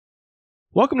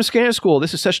Welcome to Scanner School.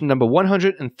 This is session number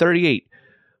 138.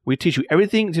 We teach you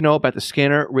everything to know about the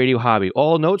scanner radio hobby.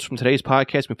 All notes from today's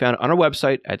podcast can be found on our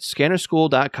website at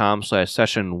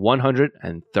scannerschool.com/session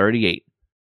 138.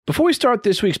 Before we start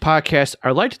this week's podcast,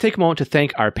 I'd like to take a moment to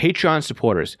thank our Patreon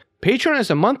supporters. Patreon is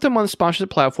a month-to-month sponsorship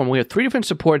platform. We have 3 different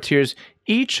support tiers,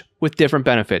 each with different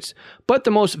benefits. But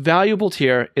the most valuable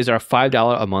tier is our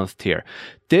 $5 a month tier.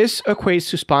 This equates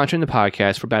to sponsoring the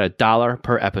podcast for about $1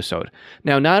 per episode.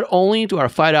 Now, not only do our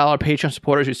 $5 Patreon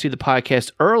supporters receive the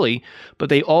podcast early, but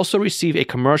they also receive a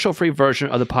commercial-free version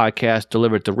of the podcast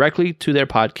delivered directly to their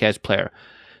podcast player.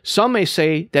 Some may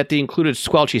say that the included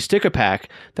Squelchy sticker pack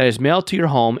that is mailed to your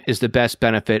home is the best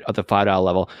benefit of the $5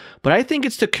 level, but I think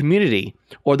it's the community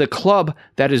or the club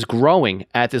that is growing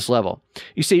at this level.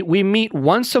 You see, we meet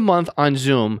once a month on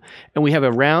Zoom and we have a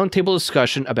roundtable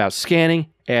discussion about scanning,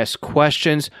 ask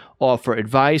questions, offer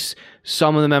advice.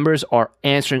 Some of the members are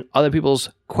answering other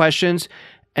people's questions,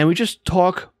 and we just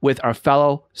talk with our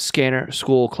fellow Scanner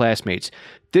School classmates.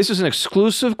 This is an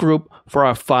exclusive group for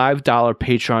our $5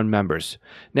 Patreon members.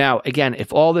 Now, again,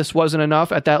 if all this wasn't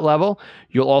enough at that level,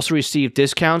 you'll also receive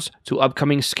discounts to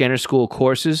upcoming Scanner School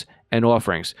courses and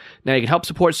offerings. Now, you can help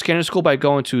support Scanner School by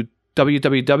going to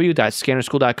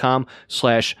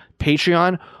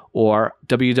www.scannerschool.com/Patreon or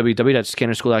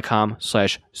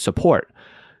www.scannerschool.com/support.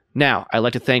 Now, I'd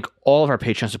like to thank all of our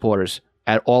Patreon supporters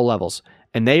at all levels,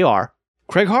 and they are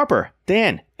Craig Harper,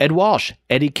 Dan, Ed Walsh,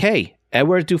 Eddie K.,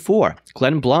 Edward Dufour,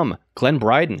 Glenn Blum, Glenn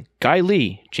Bryden, Guy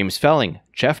Lee, James Felling,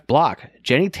 Jeff Block,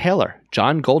 Jenny Taylor,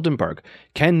 John Goldenberg,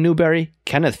 Ken Newberry,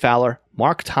 Kenneth Fowler,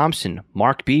 Mark Thompson,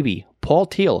 Mark Beebe, Paul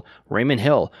Teal, Raymond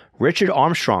Hill, Richard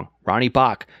Armstrong, Ronnie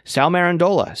Bach, Sal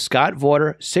Marandola, Scott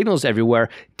Vorder, Signals Everywhere,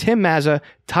 Tim Mazza,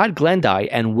 Todd Glendy,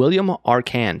 and William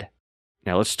Arcand.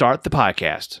 Now let's start the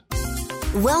podcast.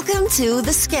 Welcome to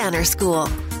The Scanner School,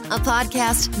 a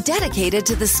podcast dedicated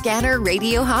to the scanner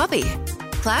radio hobby.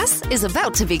 Class is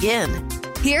about to begin.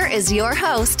 Here is your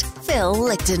host, Phil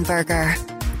Lichtenberger.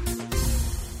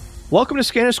 Welcome to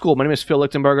Scanner School. My name is Phil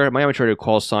Lichtenberger. My amateur radio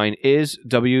call sign is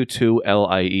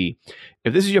W2LIE.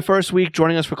 If this is your first week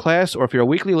joining us for class, or if you're a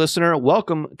weekly listener,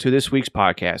 welcome to this week's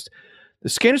podcast. The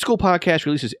Scanner School podcast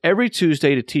releases every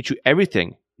Tuesday to teach you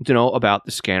everything to know about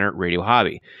the scanner radio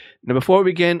hobby. Now, before we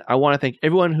begin, I want to thank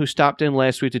everyone who stopped in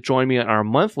last week to join me on our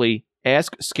monthly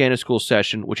Ask Scanner School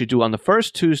session, which you do on the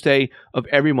first Tuesday of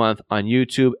every month on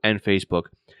YouTube and Facebook,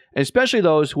 and especially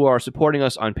those who are supporting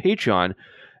us on Patreon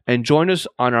and join us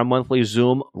on our monthly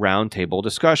Zoom roundtable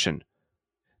discussion.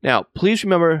 Now, please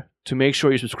remember to make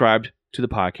sure you're subscribed to the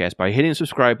podcast by hitting the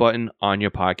subscribe button on your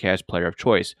podcast player of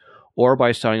choice, or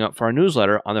by signing up for our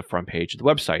newsletter on the front page of the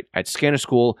website at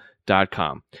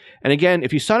scannerschool.com. And again,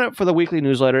 if you sign up for the weekly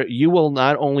newsletter, you will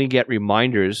not only get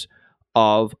reminders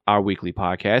of our weekly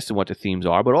podcast and what the themes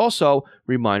are, but also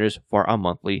reminders for our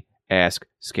monthly Ask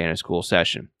Scanner School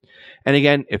session. And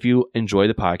again, if you enjoy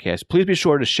the podcast, please be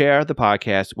sure to share the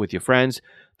podcast with your friends,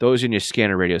 those in your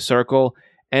Scanner Radio circle,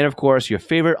 and of course, your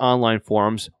favorite online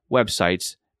forums,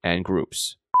 websites, and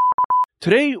groups.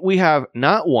 Today, we have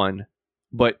not one,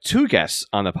 but 2 guests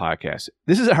on the podcast.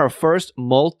 This is our first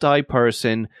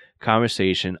multi-person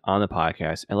conversation on the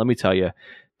podcast. And let me tell you,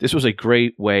 this was a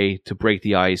great way to break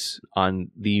the ice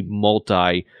on the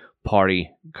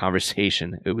multi-party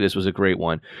conversation. This was a great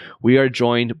one. We are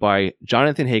joined by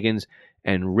Jonathan Higgins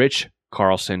and Rich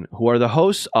Carlson, who are the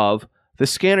hosts of The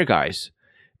Scanner Guys,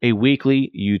 a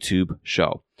weekly YouTube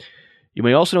show. You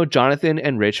may also know Jonathan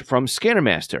and Rich from Scanner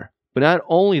Master. But not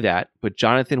only that, but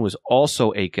Jonathan was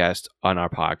also a guest on our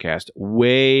podcast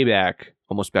way back,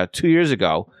 almost about 2 years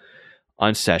ago,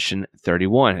 on session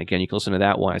 31. Again, you can listen to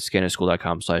that one at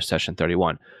scannerschool.com/session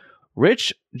 31.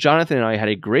 Rich, Jonathan, and I had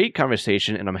a great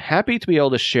conversation, and I'm happy to be able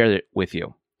to share it with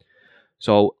you.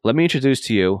 So let me introduce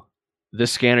to you the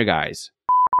Scanner Guys.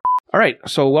 All right,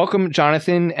 so welcome,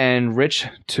 Jonathan and Rich,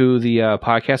 to the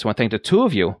podcast. I want to thank the 2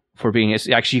 of you for being.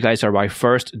 Actually, you guys are my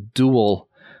first dual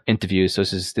interview, so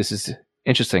this is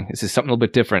interesting. This is something a little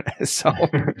bit different. So,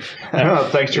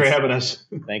 thanks for having us.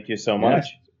 Thank you so much.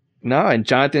 No, and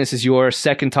Jonathan, this is your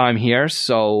second time here,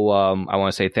 so I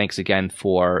want to say thanks again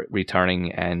for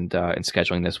returning and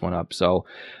scheduling this one up. So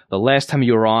the last time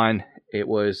you were on, it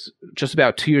was just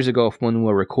about 2 years ago when we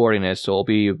were recording this, so it'll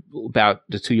be about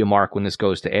the 2-year mark when this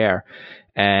goes to air.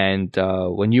 And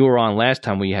when you were on last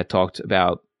time, we had talked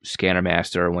about Scanner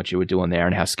Master and what you were doing there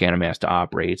and how Scanner Master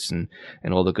operates and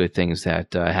all the good things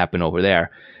that happen over there.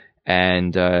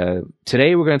 And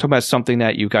today we're going to talk about something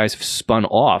that you guys have spun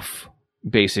off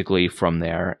basically from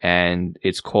there, and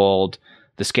it's called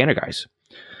The Scanner Guys.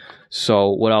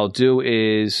 So what I'll do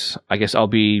is, I guess I'll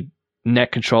be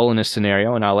net control in this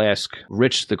scenario, and I'll ask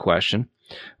Rich the question.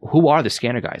 Who are the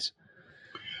Scanner guys?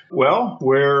 Well,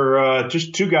 we're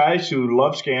just two guys who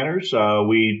love scanners.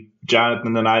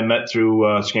 Jonathan and I met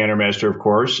through Scanner Master, of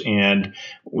course, and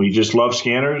we just love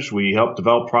scanners. We help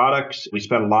develop products. We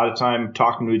spent a lot of time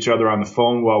talking to each other on the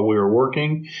phone while we were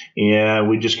working, and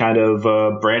we just kind of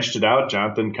branched it out.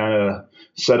 Jonathan kind of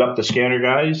set up the Scanner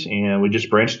guys, and we just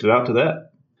branched it out to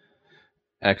that.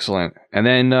 Excellent. And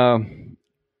then,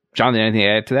 Jonathan, anything to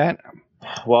add to that?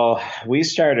 Well, we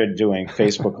started doing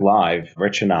Facebook Live,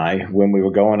 Rich and I, when we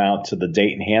were going out to the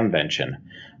Dayton Hamvention.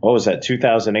 What was that,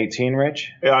 2018,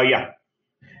 Rich? Yeah.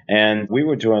 And we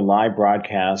were doing live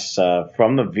broadcasts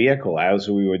from the vehicle as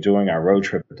we were doing our road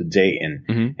trip to Dayton.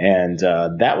 Mm-hmm.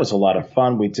 And that was a lot of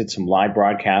fun. We did some live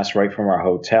broadcasts right from our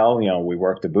hotel. We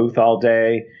worked the booth all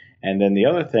day. And then the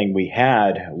other thing we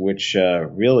had, which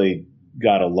really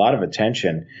got a lot of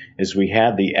attention, is we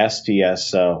had the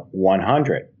SDS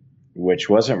 100. Which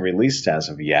wasn't released as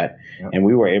of yet. Yep. And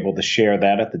we were able to share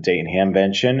that at the Dayton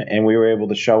Hamvention, and we were able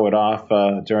to show it off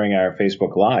during our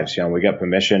Facebook Lives. We got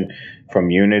permission from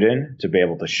Uniden to be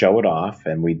able to show it off,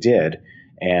 and we did.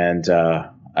 And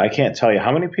I can't tell you,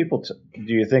 how many people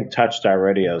do you think touched our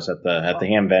radios at the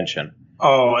Hamvention?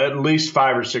 Oh, at least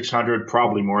 500 or 600,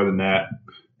 probably more than that.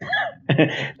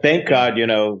 Thank God,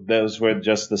 those were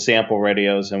just the sample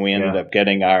radios, and we ended up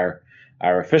getting our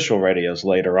official radios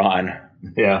later on.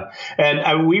 Yeah,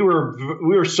 and we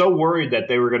were so worried that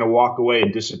they were going to walk away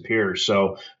and disappear.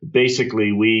 So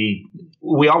basically, we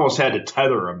almost had to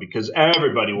tether them because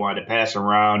everybody wanted to pass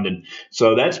around, and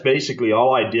so that's basically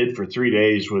all I did for 3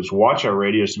 days was watch our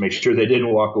radios to make sure they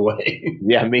didn't walk away.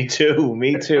 Yeah, me too.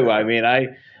 I mean,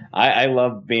 I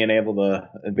love being able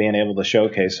to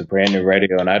showcase a brand new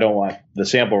radio, and I don't want the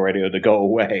sample radio to go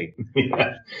away.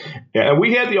 Yeah, and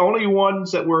we had the only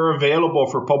ones that were available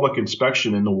for public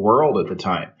inspection in the world at the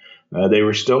time. They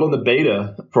were still in the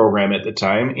beta program at the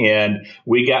time, and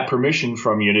we got permission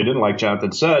from Uniden, like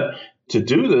Jonathan said, to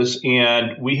do this,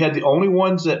 and we had the only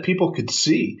ones that people could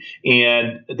see,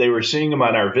 and they were seeing them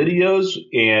on our videos,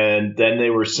 and then they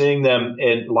were seeing them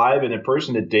live and in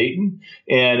person at Dayton,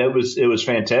 and it was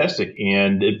fantastic,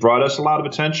 and it brought us a lot of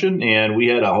attention, and we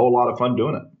had a whole lot of fun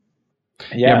doing it.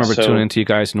 Yeah, I remember tuning into you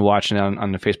guys and watching it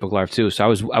on the Facebook Live too. So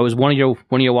I was one of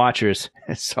your watchers.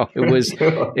 So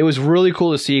it was really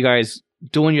cool to see you guys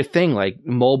doing your thing, like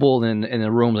mobile in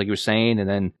the rooms, like you were saying, and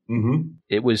then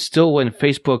it was still when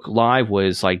Facebook Live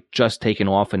was like just taking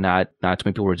off and not too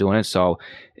many people were doing it. So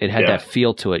it had that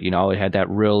feel to it, it had that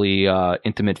really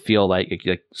intimate feel, like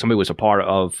somebody was a part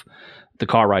of the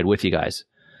car ride with you guys.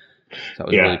 So it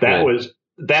was really cool.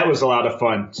 That was a lot of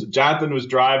fun. So Jonathan was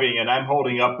driving, and I'm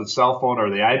holding up the cell phone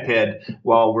or the iPad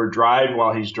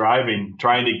while he's driving,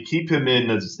 trying to keep him in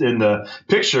the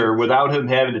picture without him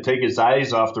having to take his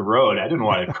eyes off the road. I didn't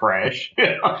want to crash.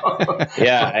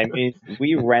 Yeah, I mean,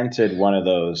 we rented one of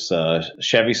those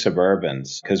Chevy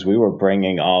Suburbans because we were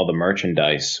bringing all the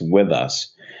merchandise with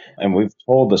us. And we've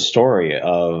told the story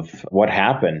of what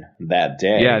happened that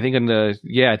day. Yeah, I think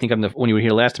when you were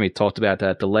here last time, we talked about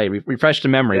that delay. Refresh the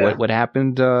memory. Yeah. What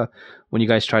happened when you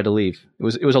guys tried to leave?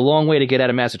 It was a long way to get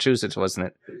out of Massachusetts, wasn't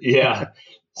it? Yeah.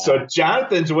 So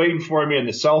Jonathan's waiting for me in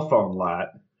the cell phone lot,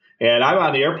 and I'm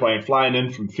on the airplane flying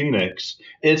in from Phoenix.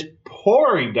 It's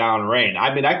pouring down rain.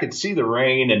 I mean, I could see the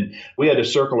rain, and we had to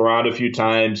circle around a few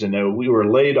times, and we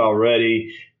were late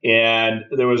already. And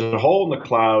there was a hole in the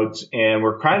clouds, and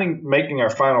we're kind of making our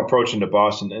final approach into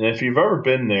Boston. And if you've ever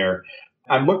been there,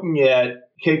 I'm looking at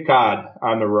Cape Cod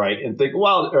on the right and think,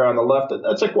 or on the left.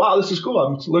 That's like, wow, this is cool.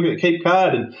 I'm looking at Cape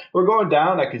Cod, and we're going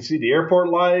down. I can see the airport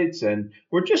lights, and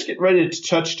we're just getting ready to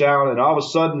touch down. And all of a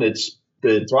sudden, it's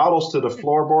the throttles to the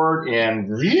floorboard, and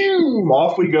whew,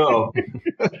 off we go.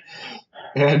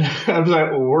 And I was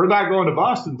like, well, we're not going to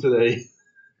Boston today.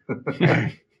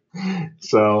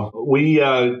 So we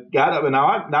got up, and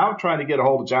now I'm trying to get a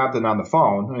hold of Jonathan on the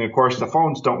phone. And of course, the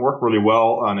phones don't work really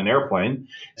well on an airplane.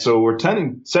 So we're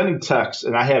sending texts,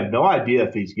 and I have no idea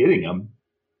if he's getting them.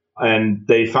 And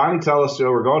they finally tell us,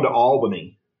 we're going to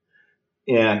Albany.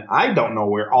 And I don't know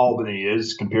where Albany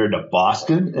is compared to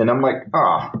Boston. And I'm like,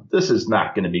 this is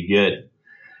not going to be good.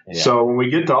 Yeah. So when we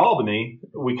get to Albany,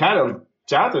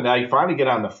 Jonathan and I finally get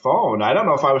on the phone. I don't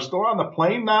know if I was still on the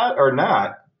plane or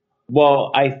not.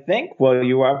 Well, I think while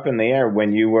you were up in the air,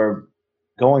 when you were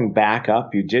going back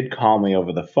up, you did call me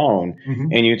over the phone,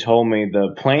 and you told me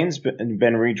the plane's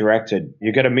been redirected.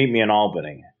 You're going to meet me in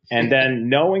Albany. And then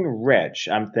knowing Rich,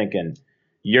 I'm thinking,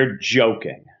 you're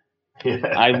joking. Yeah.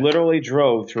 I literally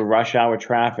drove through rush hour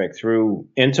traffic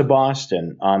into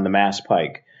Boston on the Mass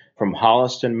Pike, from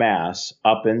Holliston, Mass,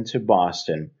 up into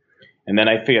Boston. And then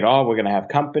I figured, we're going to have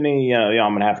company.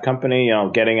 I'm going to have company,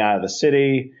 getting out of the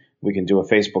city. We can do a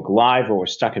Facebook Live where we're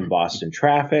stuck in Boston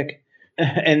traffic.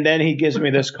 And then he gives me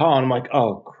this call, and I'm like,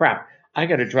 oh, crap. I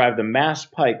got to drive the Mass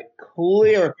Pike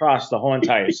clear across the whole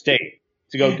entire state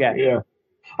to go get him. Yeah.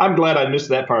 I'm glad I missed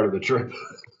that part of the trip.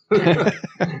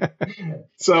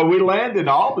 So we land in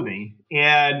Albany,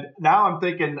 and now I'm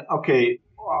thinking, okay,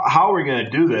 how are we going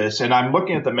to do this? And I'm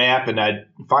looking at the map, and I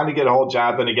finally get a hold of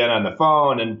Jonathan again on the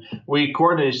phone, and we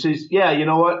coordinate. He says, yeah, you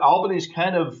know what? Albany's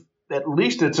kind of, at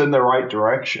least it's in the right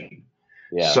direction.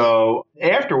 Yeah. So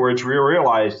afterwards, we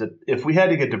realized that if we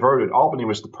had to get diverted, Albany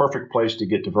was the perfect place to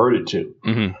get diverted to.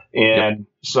 Mm-hmm. And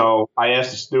so I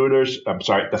asked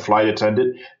the flight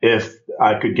attendant, if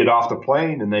I could get off the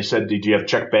plane. And they said, did you have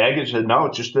checked baggage? I said, no,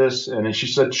 it's just this. And then she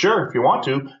said, sure, if you want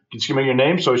to, just give me your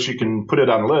name so she can put it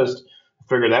on the list. I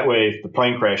figure that way, if the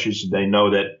plane crashes, they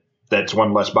know that that's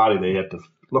one less body they have to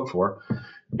look for.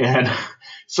 And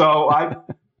so I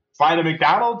find a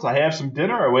McDonald's, I have some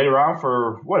dinner, I wait around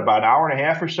for about an hour and a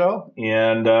half or so,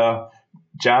 and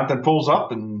Jonathan pulls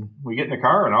up and we get in the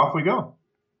car and off we go.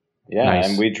 Yeah, nice.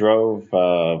 And we drove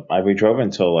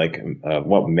until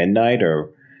midnight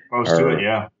or close to it,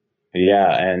 yeah.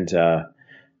 Yeah,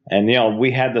 and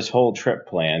we had this whole trip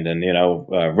planned, and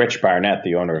Rich Barnett,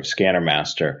 the owner of Scanner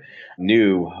Master,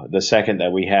 knew the second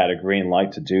that we had a green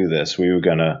light to do this, we were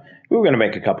gonna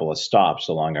make a couple of stops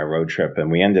along our road trip,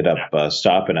 and we ended up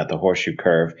stopping at the Horseshoe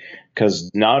Curve because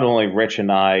not only Rich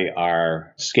and I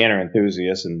are scanner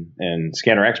enthusiasts and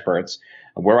scanner experts,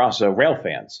 we're also rail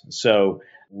fans. So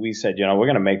we said, we're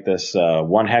going to make this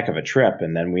one heck of a trip.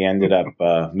 And then we ended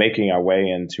up making our way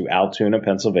into Altoona,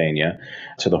 Pennsylvania,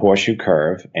 to the Horseshoe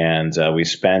Curve. And we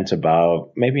spent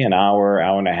about maybe an hour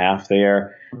and a half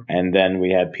there. And then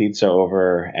we had pizza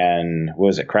over and what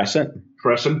was it, Crescent?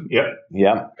 Crescent, yep.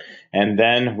 Yep. And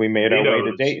then we made our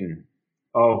way to Dayton.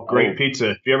 Oh, great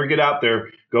pizza. If you ever get out there,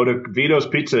 go to Vito's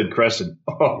Pizza in Crescent.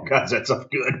 Oh, God, that stuff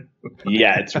good.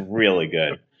 Yeah, it's really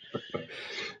good.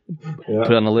 Yeah.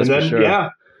 Put it on the list for sure. Yeah.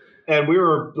 And we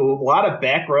were a lot of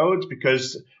back roads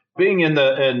because being in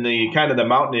the kind of the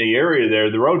mountainy area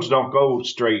there, the roads don't go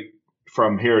straight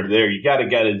from here to there. You got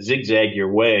to zigzag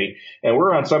your way. And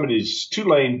we're on some of these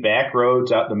 2-lane back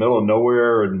roads out in the middle of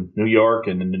nowhere in New York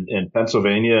and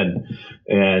Pennsylvania.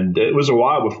 And it was a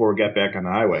while before we got back on the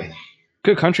highway.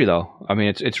 Good country, though. I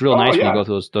mean, it's real nice when you go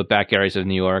through the back areas of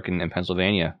New York and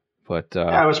Pennsylvania. But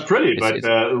it was pretty, but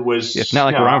it was. It's not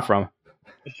like where I'm from.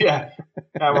 Yeah,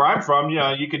 where I'm from,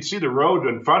 you can see the road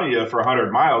in front of you for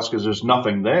 100 miles because there's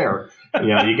nothing there.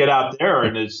 You get out there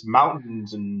and there's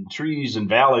mountains and trees and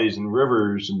valleys and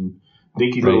rivers and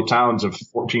dinky little towns of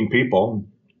 14 people.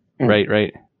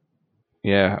 Right.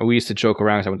 Yeah, we used to joke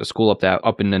around because I went to school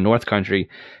up in the North Country,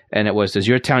 and it was, does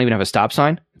your town even have a stop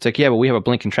sign? It's like, yeah, but we have a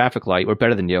blinking traffic light. We're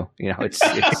better than you. It's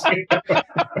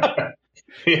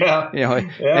Yeah.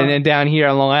 And then down here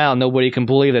on Long Island, nobody can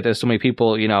believe that there's so many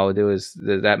people, there was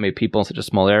that many people in such a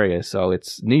small area. So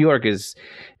New York is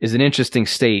an interesting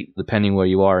state depending where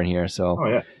you are in here. So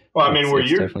well, I mean, where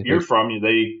you're from,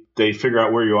 they figure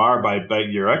out where you are by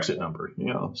your exit number,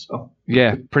 so.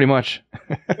 Yeah, pretty much.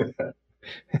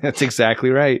 That's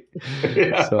exactly right.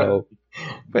 Yeah. So,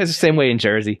 but it's the same way in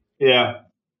Jersey. Yeah.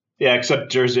 Yeah,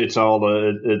 except Jersey, it's all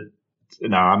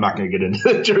no, I'm not going to get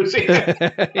into Jersey.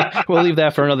 We'll leave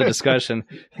that for another discussion.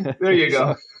 There you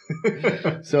go.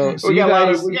 So we got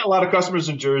a lot of customers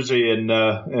in Jersey, and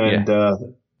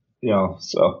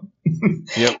so.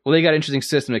 Yep. Well, they got an interesting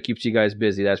system that keeps you guys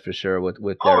busy. That's for sure. With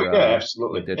their,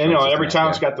 absolutely. And every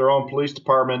town's got their own police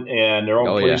department and their own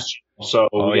police. Yeah. So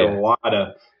we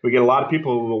get a lot of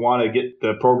people who want to get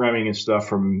the programming and stuff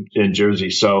from in Jersey.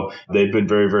 So they've been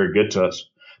very, very good to us.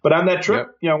 But on that trip,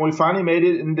 we finally made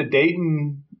it into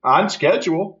Dayton on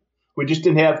schedule. We just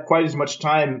didn't have quite as much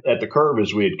time at the curve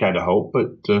as we had kind of hoped.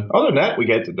 But other than that, we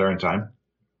got it there in time.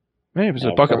 Hey, it was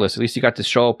a bucket list. At least you got to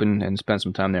show up and spend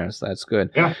some time there. So that's good.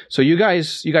 Yeah. So you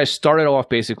guys started off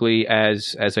basically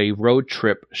as a road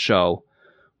trip show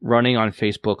running on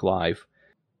Facebook Live.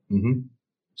 Mm-hmm.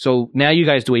 So now you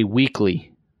guys do a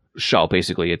weekly show.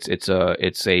 Basically, it's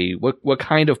a what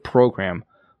kind of program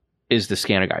is the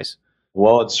Scanner Guys?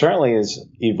 Well, it certainly has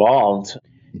evolved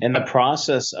in the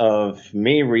process of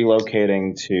me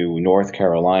relocating to North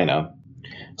Carolina.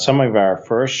 Some of our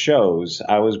first shows,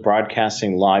 I was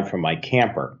broadcasting live from my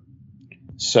camper.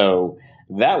 So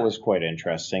that was quite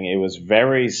interesting. It was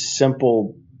very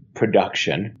simple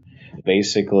production.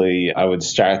 Basically, I would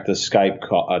start the Skype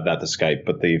call, not the Skype,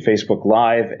 but the Facebook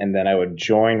Live, and then I would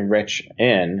join Rich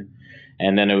in,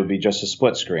 and then it would be just a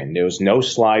split screen. There was no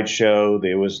slideshow.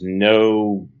 There was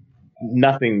no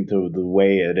nothing to the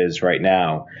way it is right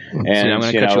now. And See, I'm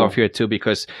going to cut you off here too,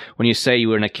 because when you say you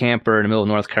were in a camper in the middle of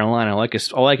North Carolina,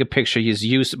 all I could picture is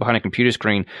you behind a computer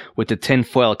screen with the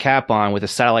tinfoil cap on, with a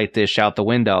satellite dish out the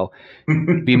window,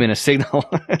 beaming a signal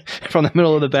from the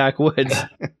middle of the backwoods.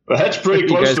 Well, that's pretty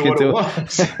close to what it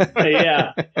was.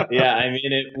 Yeah. I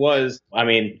mean, it was. I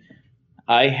mean,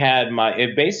 I had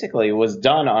it basically was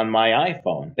done on my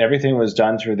iPhone. Everything was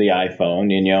done through the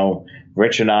iPhone. And,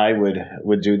 Rich and I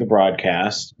would do the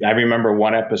broadcast. I remember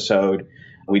one episode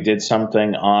we did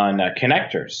something on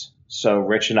connectors. So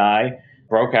Rich and I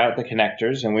broke out the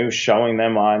connectors and we were showing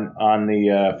them on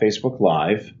the Facebook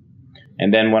Live.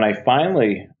 And then when I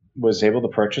finally was able to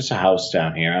purchase a house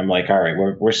down here, I'm like, all right,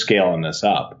 we're scaling this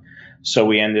up. So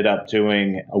we ended up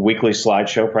doing a weekly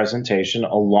slideshow presentation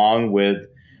along with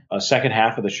a second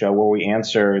half of the show where we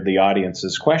answer the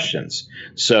audience's questions.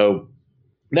 So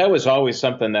that was always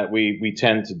something that we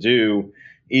tend to do,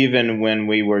 even when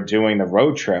we were doing the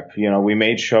road trip. We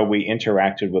made sure we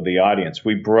interacted with the audience.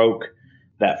 We broke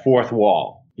that fourth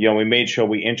wall. We made sure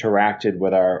we interacted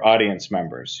with our audience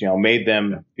members, made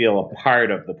them feel a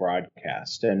part of the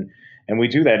broadcast. And we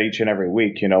do that each and every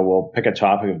week. We'll pick a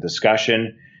topic of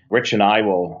discussion. Rich and I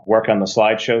will work on the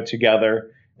slideshow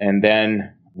together, and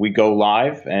then we go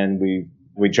live and we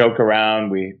joke around.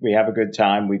 We have a good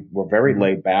time. We're very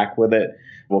laid back with it.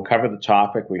 We'll cover the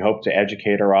topic. We hope to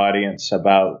educate our audience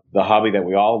about the hobby that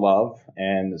we all love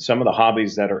and some of the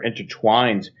hobbies that are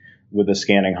intertwined with the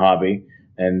scanning hobby.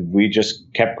 And we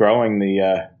just kept growing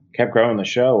the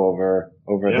show over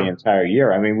the entire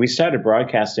year. I mean, we started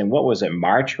broadcasting, what was it,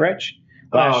 March, Rich,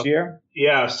 last year?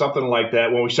 Yeah, something like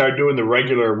that, when we started doing the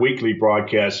regular weekly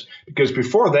broadcasts. Because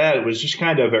before that, it was just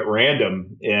kind of at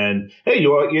random. And, hey,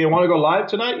 you want to go live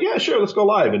tonight? Yeah, sure, let's go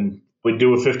live. And we'd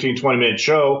do a 15, 20-minute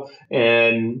show,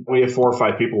 and we had 4 or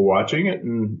 5 people watching it,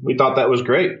 and we thought that was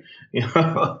great.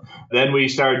 Then we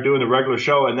started doing the regular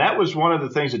show, and that was one of the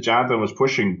things that Jonathan was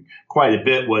pushing quite a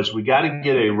bit, was we got to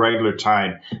get a regular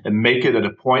time and make it an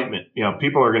appointment.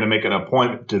 People are going to make an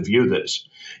appointment to view this,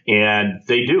 and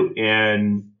they do.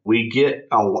 And we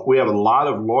have a lot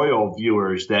of loyal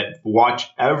viewers that watch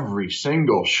every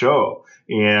single show,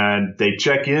 and they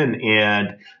check in,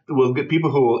 and we'll get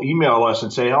people who will email us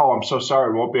and say, "Oh, I'm so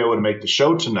sorry, we won't be able to make the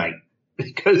show tonight,"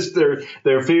 because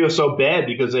they're feeling so bad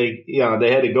because they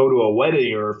had to go to a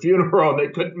wedding or a funeral and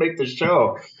they couldn't make the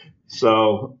show.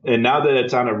 So, and now that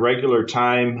it's on a regular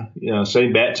time,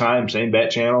 same bat time, same bat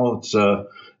channel,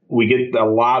 we get a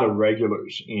lot of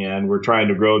regulars, and we're trying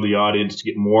to grow the audience to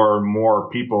get more and more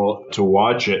people to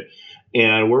watch it.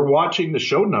 And we're watching the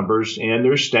show numbers, and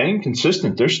they're staying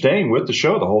consistent. They're staying with the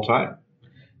show the whole time.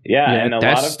 Yeah, and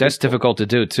that's difficult to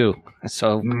do too.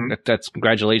 So that's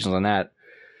congratulations on that.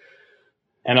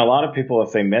 And a lot of people,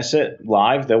 if they miss it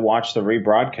live, they'll watch the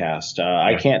rebroadcast.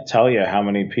 I can't tell you how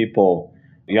many people,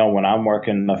 when I'm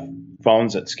working the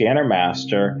phones at Scanner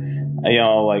Master,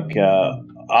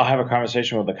 I'll have a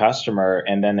conversation with the customer,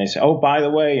 and then they say, "Oh, by the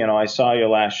way, I saw your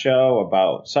last show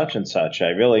about such and such. I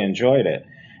really enjoyed it."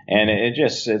 And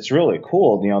it's really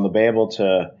cool, to be able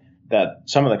to, that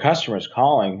some of the customers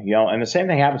calling, and the same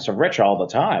thing happens to Rich all the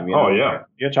time. Oh, yeah.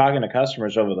 You're talking to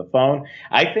customers over the phone.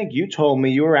 I think you told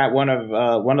me you were at one of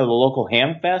the local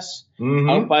ham fests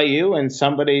out by you, and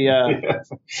somebody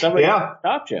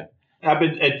stopped you. I've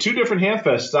been at 2 different ham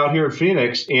fests out here in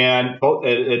Phoenix, and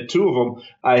at 2 of them,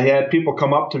 I had people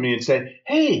come up to me and say,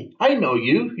 "Hey, I know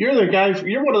you. You're the guy.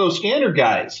 You're one of those scanner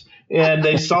guys." And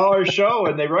they saw our show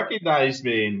and they recognized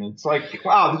me, and it's like,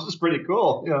 wow, this is pretty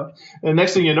cool. And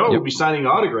next thing you know, we'll be signing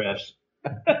autographs.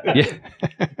 Yeah.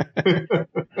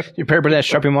 You pair with that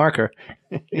Sharpie marker.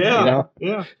 Yeah.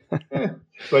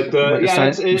 But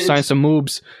sign some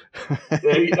moobs.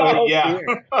 Yeah.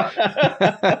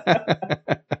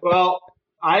 Well,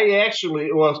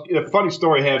 a funny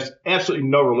story has absolutely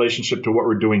no relationship to what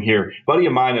we're doing here. A buddy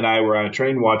of mine and I were on a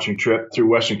train watching trip through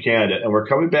Western Canada, and we're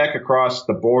coming back across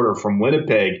the border from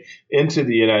Winnipeg into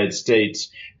the United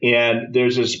States. And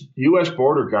there's this U.S.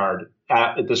 border guard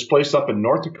at this place up in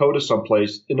North Dakota,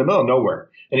 someplace in the middle of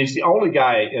nowhere. And he's the only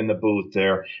guy in the booth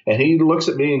there. And he looks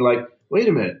at me and like, "Wait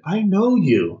a minute, I know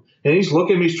you." And he's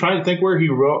looking at me, he's trying to think where he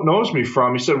knows me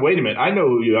from. He said, "Wait a minute, I know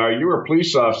who you are. You're a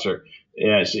police officer."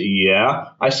 And I said, "Yeah,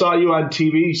 I saw you on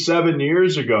TV 7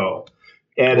 years ago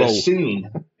at a scene."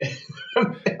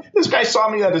 This guy saw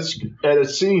me at a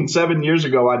scene 7 years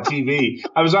ago on TV.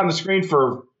 I was on the screen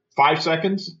for 5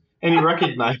 seconds, and he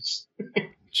recognized.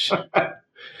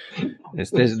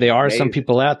 There are some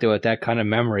people out there with that kind of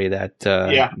memory that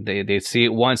they see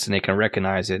it once and they can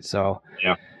recognize it. So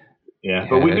yeah. Yeah,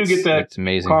 but we do get that it's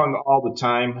amazing. calling all the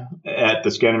time at the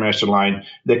Scanner Master line.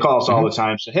 They call us all the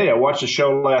time, say, hey, I watched the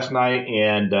show last night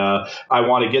and I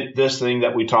want to get this thing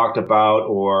that we talked about,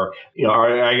 or,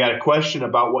 or I got a question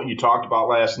about what you talked about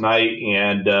last night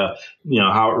and,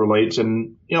 how it relates.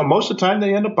 And, most of the time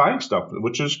they end up buying stuff,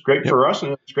 which is great for us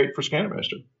and it's great for Scanner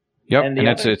Master. Yep, and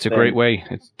it's a great way.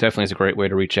 It definitely is a great way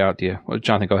to reach out to you. Well,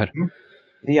 Jonathan, go ahead. Mm-hmm.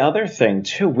 The other thing,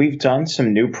 too, we've done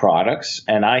some new products,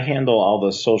 and I handle all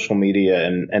the social media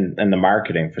and the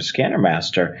marketing for Scanner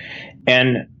Master.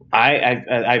 And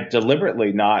I've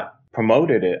deliberately not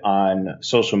promoted it on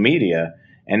social media.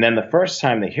 And then the first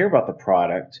time they hear about the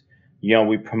product,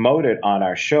 we promote it on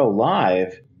our show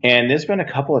live. And there's been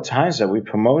a couple of times that we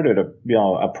promoted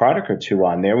a product or two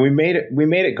on there. We made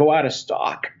it go out of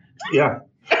stock. Yeah.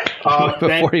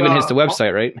 Before it even hits the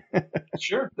website, right?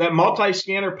 Sure. That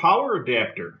multi-scanner power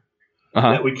adapter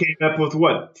that we came up with,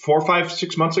 4, 5,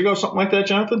 6 months ago, something like that,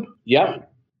 Jonathan?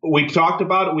 Yep. We talked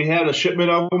about it. We had a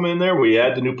shipment of them in there. We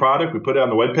had the new product. We put it on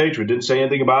the webpage. We didn't say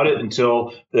anything about it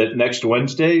until the next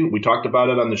Wednesday. We talked about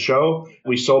it on the show.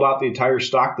 We sold out the entire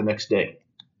stock the next day.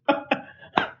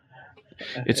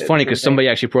 It's funny because somebody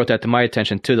actually brought that to my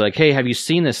attention too. They're like, hey, have you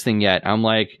seen this thing yet? I'm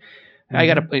like, I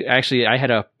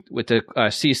had with the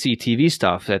CCTV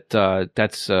stuff that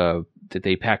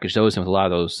they package those in with a lot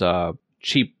of those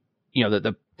cheap,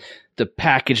 the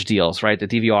package deals, right? The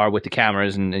DVR with the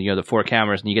cameras and the 4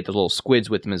 cameras, and you get the little squids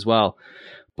with them as well.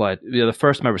 But the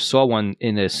first time I ever saw one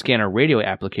in the Scanner Radio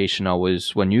application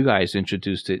was when you guys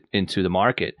introduced it into the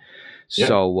market. Yeah.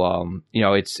 So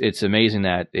it's amazing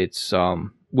that it's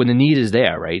when the need is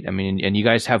there, right? I mean, and you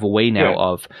guys have a way now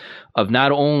of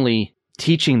not only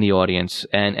teaching the audience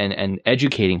and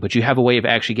educating, but you have a way of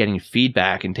actually getting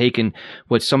feedback and taking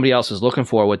what somebody else is looking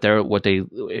for,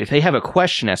 if they have a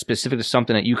question that's specific to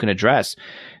something that you can address,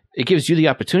 it gives you the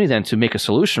opportunity then to make a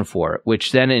solution for it,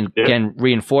 which then again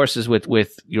reinforces with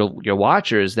your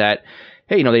watchers that,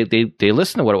 hey, they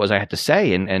listen to what it was I had to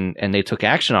say and they took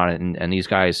action on it, and these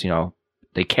guys,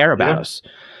 they care about us.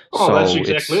 Oh, so that's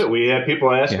exactly it. We had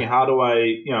people asking, how do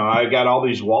I got all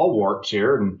these wall warts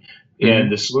here,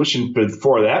 and the solution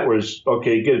before that was,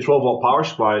 okay, get a 12-volt power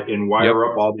supply and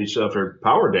wire up all these for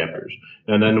power adapters.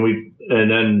 And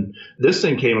then this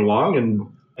thing came along,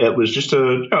 and it was just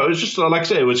like I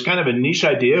said, it was kind of a niche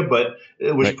idea, but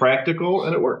it was practical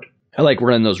and it worked. I like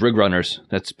running those rig runners.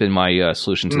 That's been my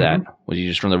solution to that. Was you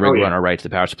just run the rig runner right to the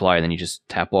power supply, and then you just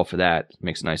tap off of that. It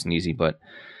makes it nice and easy. But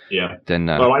then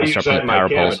I use that in my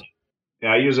cabinet.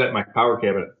 Yeah, I use that in my power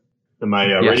cabinet, in my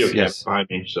radio cabinet behind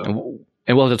me. So.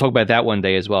 And we'll have to talk about that one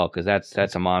day as well, because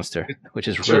that's a monster, which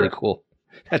is really cool.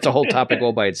 That's a whole topic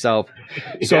all by itself.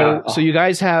 So you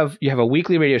guys have a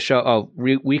weekly radio show,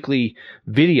 weekly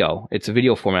video. It's a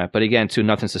video format, but again,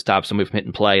 nothing's to stop somebody from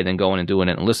hitting play and then going and doing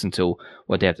it and listen to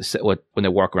what they have to say when they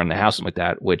walk around the house, something like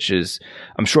that. Which is,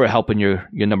 I'm sure, helping your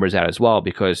numbers out as well,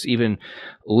 because even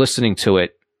listening to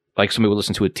it, like somebody would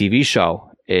listen to a TV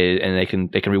show, and they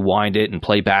can rewind it and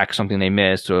play back something they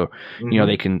missed, or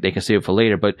they can save it for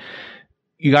later, but.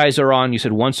 You guys are on, you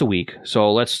said, once a week.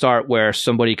 So let's start where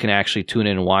somebody can actually tune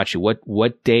in and watch you.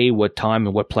 What day, what time,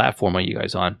 and what platform are you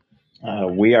guys on?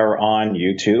 We are on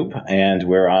YouTube, and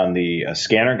we're on the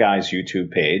Scanner Guys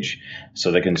YouTube page.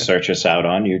 So they can search us out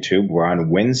on YouTube. We're on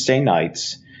Wednesday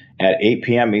nights at 8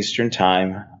 p.m. Eastern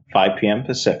Time, 5 p.m.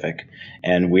 Pacific.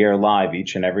 And we are live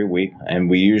each and every week.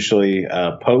 And we usually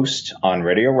post on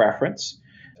Radio Reference.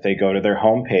 If they go to their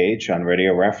homepage on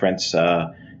Radio Reference,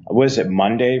 was it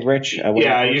Monday, Rich?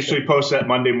 I usually post that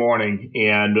Monday morning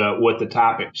and with the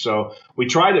topic. So we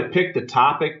try to pick the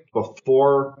topic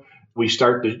before we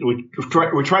start. We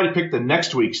try to pick the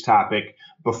next week's topic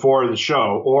before the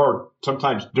show, or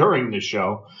sometimes during the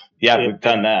show. Yeah, we've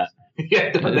done that.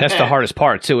 That's the hardest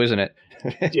part too, isn't it?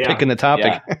 Picking the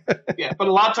topic. Yeah, but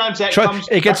a lot of times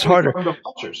it gets harder. From the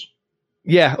cultures.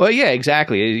 Yeah, well, yeah,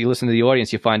 exactly. You listen to the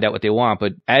audience, you find out what they want.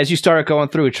 But as you start going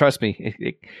through, trust me,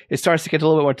 it starts to get a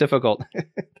little bit more difficult.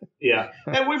 Yeah,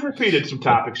 and we've repeated some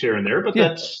topics here and there, but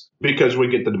that's because we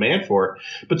get the demand for it.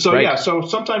 But so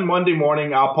sometime Monday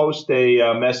morning, I'll post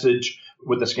a message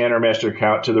with the Scanner Master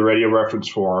account to the Radio Reference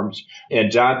forums,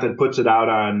 and Jonathan puts it out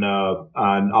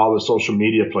on all the social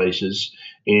media places.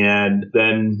 And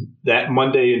then that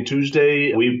Monday and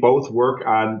Tuesday, we both work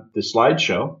on the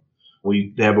slideshow.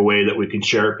 We have a way that we can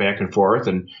share it back and forth.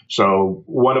 And so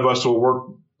one of us will work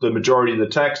the majority of the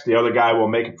text. The other guy will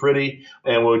make it pretty,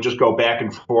 and we'll just go back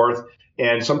and forth.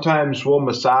 And sometimes we'll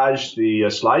massage the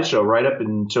slideshow right up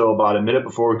until about a minute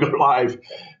before we go live.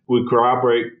 We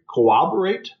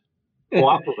cooperate.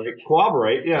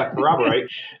 Cooperate. Yeah, corroborate.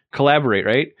 Collaborate,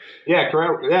 right? Yeah,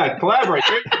 collaborate.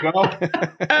 There you go.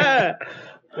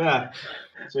 Yeah.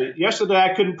 So yesterday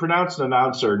I couldn't pronounce an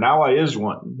announcer. Now I is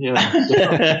one.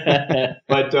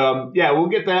 But we'll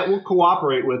get that. We'll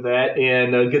cooperate with that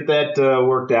and get that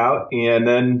worked out. And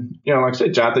then, like I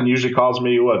said, Jonathan usually calls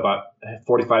me about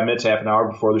 45 minutes, half an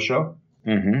hour before the show.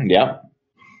 Mm-hmm. Yeah.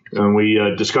 And we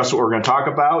discuss what we're going to talk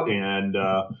about, and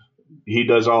he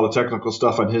does all the technical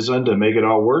stuff on his end to make it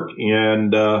all work.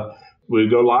 And we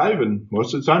go live, and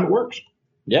most of the time it works.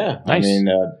 Yeah, nice. I mean,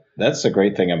 that's the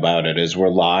great thing about it is we're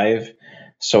live,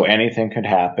 so anything could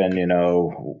happen.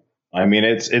 I mean,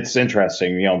 it's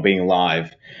interesting, being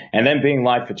live and then being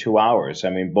live for 2 hours.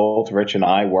 I mean, both Rich and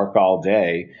I work all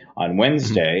day on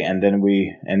Wednesday, and then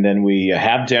we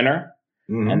have dinner.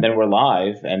 Mm-hmm. And then we're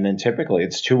live, and then typically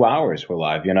it's 2 hours we're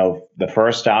live. The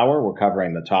first hour we're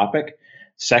covering the topic.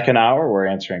 Second hour we're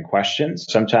answering questions.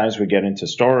 Sometimes we get into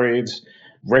stories.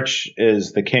 Rich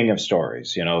is the king of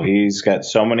stories. He's got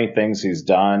so many things he's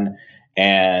done,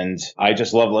 and I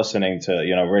just love listening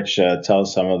to, Rich tell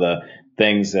some of the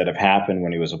things that have happened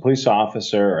when he was a police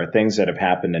officer or things that have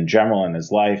happened in general in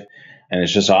his life. And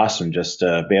it's just awesome just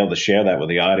to be able to share that with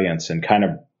the audience and kind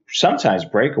of sometimes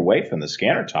break away from the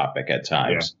scanner topic at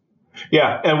times.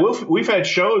 Yeah. And we've had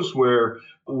shows where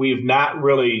we've not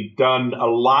really done a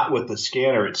lot with the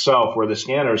scanner itself, where the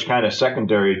scanner is kind of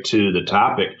secondary to the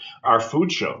topic. Our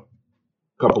food show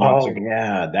a couple months ago.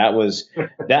 Yeah, that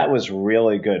was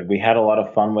really good. We had a lot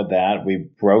of fun with that. We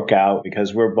broke out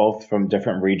because we're both from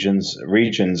different regions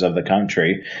of the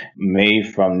country. Me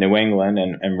from New England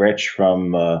and Rich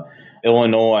from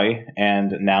Illinois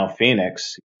and now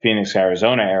Phoenix,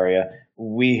 Arizona area.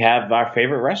 We have our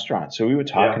favorite restaurants. So we were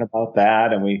talking about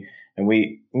that, and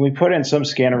we put in some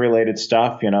scanner related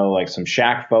stuff, like some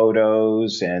shack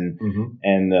photos and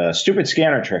stupid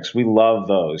scanner tricks. We love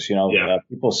those.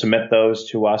 People submit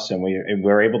those to us, and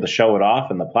we're able to show it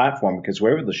off in the platform because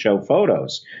we're able to show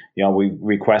photos. We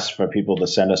request for people to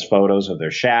send us photos of their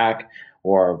shack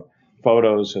or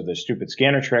photos of the stupid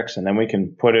scanner tricks, and then we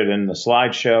can put it in the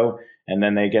slideshow. And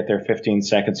then they get their 15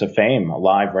 seconds of fame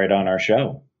live right on our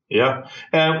show. Yeah,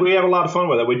 and we have a lot of fun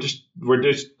with it. We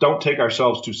just don't take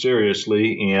ourselves too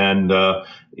seriously, and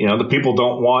the people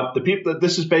don't want the people.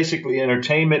 This is basically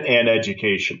entertainment and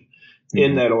education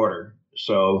in that order.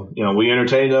 So we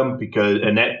entertain them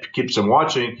and that keeps them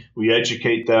watching. We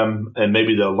educate them, and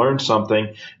maybe they'll learn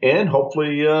something. And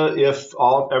hopefully, if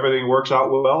everything works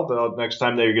out well, the next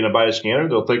time they're going to buy a scanner,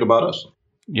 they'll think about us.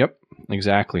 Yep,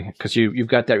 exactly. Because you've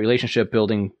got that relationship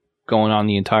building going on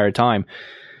the entire time.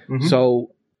 Mm-hmm.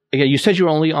 So, yeah, you said you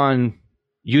were only on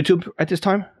YouTube at this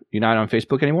time? You're not on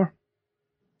Facebook anymore?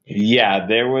 Yeah,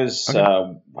 there was,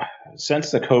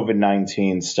 since the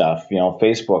COVID-19 stuff,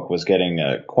 Facebook was getting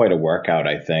quite a workout,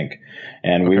 I think.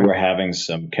 And we were having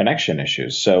some connection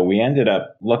issues. So we ended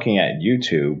up looking at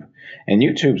YouTube. And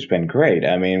YouTube's been great.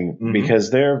 I mean,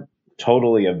 because they're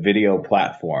totally a video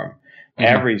platform.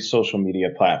 Every social media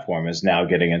platform is now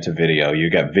getting into video.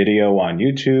 You got video on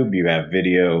YouTube. You have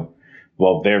video.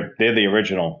 Well, they're the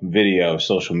original video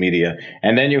social media.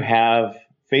 And then you have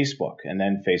Facebook, and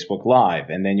then Facebook Live,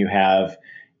 and then you have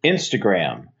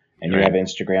Instagram, and you have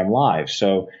Instagram Live.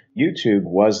 So YouTube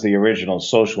was the original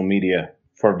social media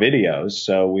for videos.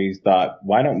 So we thought,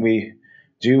 why don't we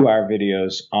do our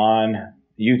videos on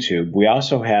YouTube? We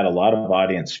also had a lot of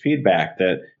audience feedback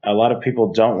that a lot of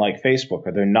people don't like Facebook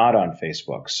or they're not on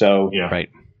Facebook. So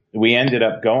we ended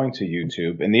up going to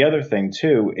YouTube. And the other thing,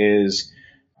 too, is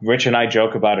Rich and I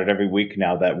joke about it every week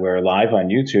now that we're live on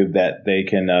YouTube, that they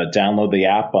can download the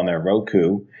app on their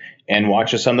Roku and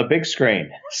watch us on the big screen.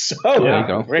 So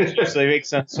Rich usually makes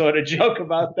some sort of joke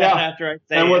about that after I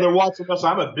say And when they're watching us,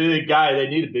 I'm a big guy. They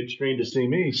need a big screen to see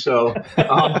me. So,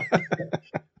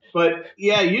 but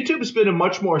yeah, YouTube has been a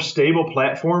much more stable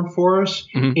platform for us.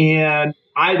 And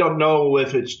I don't know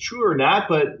if it's true or not,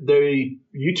 but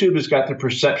YouTube has got the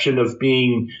perception of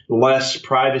being less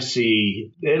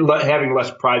privacy, having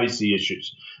less privacy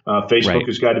issues. Facebook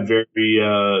has got a very,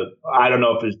 I don't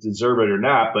know if it's deserved or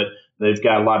not, but they've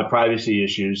got a lot of privacy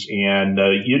issues. And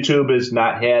YouTube has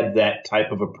not had that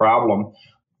type of a problem.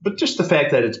 But just the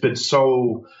fact that it's been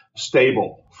so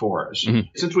stable for us.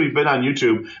 Since we've been on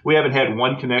YouTube, we haven't had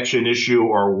one connection issue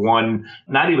or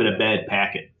not even a bad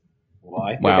packet.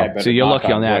 Wow. So you're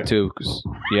lucky on that too. Cause,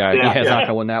 it's not going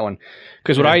to win that one.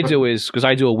 Because what I do is, because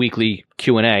I do a weekly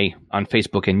Q&A on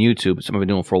Facebook and YouTube. Some I've been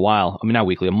doing for a while. I mean, not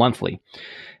weekly, a monthly.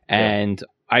 And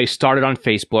I started on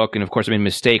Facebook. And of course, I made a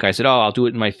mistake. I said, I'll do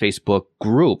it in my Facebook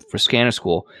group for Scanner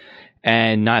School.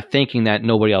 And not thinking that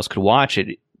nobody else could watch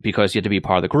it. because you had to be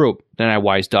part of the group. Then I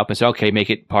wised up and said, okay, make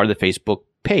it part of the Facebook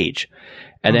page.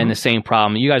 And then the same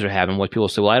problem you guys are having with people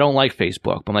say, well, I don't like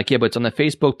Facebook. I'm like, yeah, but it's on the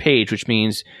Facebook page, which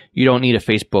means you don't need a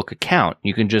Facebook account.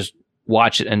 You can just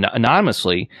watch it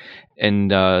anonymously,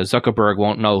 and Zuckerberg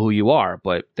won't know who you are.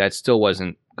 But that still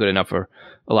wasn't good enough for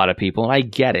a lot of people. And I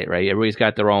get it, right? Everybody's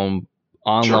got their own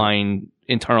online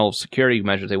internal security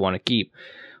measures they want to keep.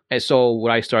 And so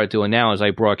what I started doing now is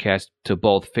I broadcast to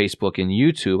both Facebook and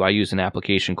YouTube. I use an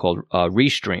application called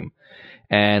Restream.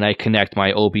 And I connect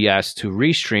my OBS to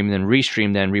Restream, and then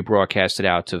Restream then rebroadcast it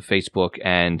out to Facebook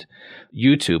and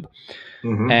YouTube.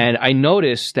 And I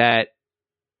noticed that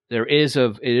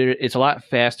it's a lot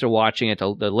faster watching it.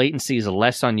 The latency is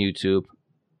less on YouTube.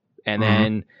 And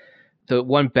then the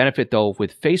one benefit, though,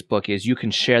 with Facebook is you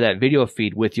can share that video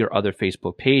feed with your other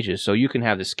Facebook pages. So you can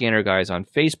have the Scanner Guys on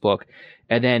Facebook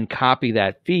and then copy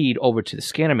that feed over to the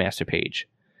Scanner Master page.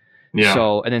 Yeah.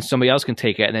 So, and then somebody else can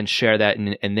take it and then share that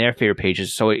in their favorite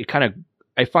pages. So it kind of,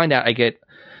 I find out I get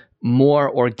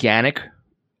more organic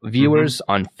viewers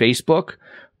on Facebook.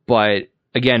 But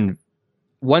again,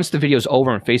 once the video is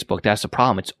over on Facebook, that's the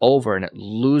problem. It's over and it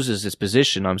loses its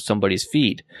position on somebody's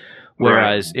feed.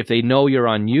 Whereas if they know you're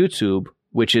on YouTube,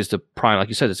 which is the prime, like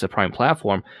you said, it's the prime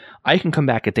platform, I can come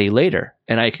back a day later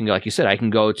and I can, like you said, I can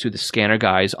go to the Scanner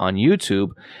Guys on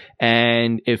YouTube.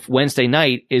 And if Wednesday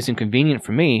night isn't convenient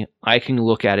for me, I can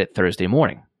look at it Thursday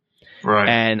morning. Right.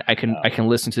 And I can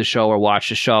listen to the show or watch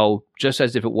the show just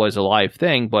as if it was a live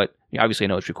thing. But obviously I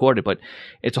know it's recorded, but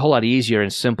it's a whole lot easier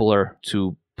and simpler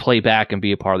to play back and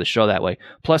be a part of the show that way.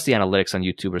 Plus the analytics on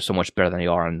YouTube are so much better than they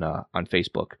are on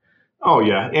Facebook. Oh,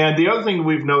 yeah. And the other thing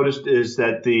we've noticed is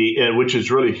that which is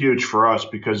really huge for us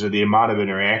because of the amount of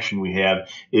interaction we have,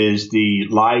 is the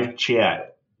live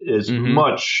chat is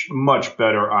much, much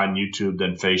better on YouTube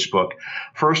than Facebook.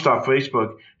 First off,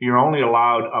 Facebook, you're only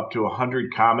allowed up to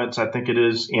 100 comments, I think it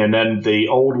is. And then the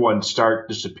old ones start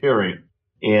disappearing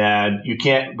and you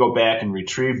can't go back and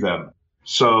retrieve them.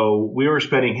 So we were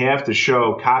spending half the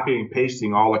show copying and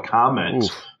pasting all the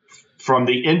comments from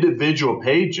the individual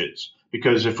pages.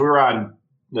 Because if we're on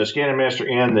the Scanner Master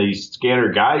and the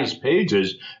Scanner Guys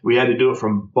pages, we had to do it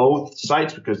from both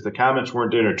sites because the comments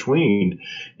weren't intertwined,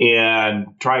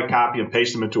 and try to copy and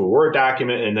paste them into a Word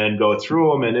document and then go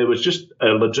through them. And it was just a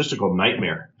logistical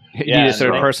nightmare. You need a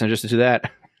certain person just to do that.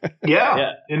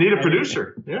 Yeah. You need a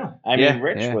producer. Yeah. I mean,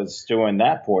 Rich was doing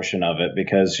that portion of it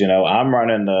because, I'm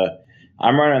running the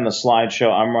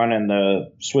slideshow. I'm running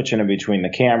the switching in between the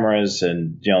cameras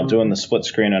and, doing the split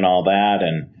screen and all that.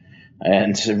 And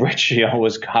Rich,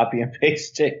 was copy and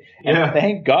pasting. And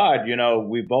thank God,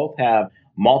 we both have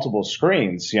multiple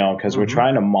screens, because we're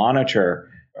trying to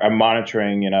monitor. I'm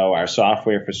monitoring, our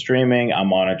software for streaming. I'm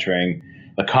monitoring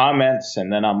the comments,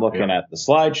 and then I'm looking at the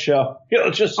slideshow.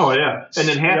 And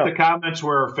then half the comments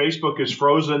where Facebook is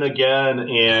frozen again,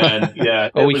 and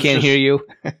we can't hear you.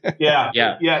 Yeah,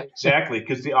 exactly,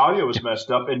 because the audio was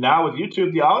messed up, and now with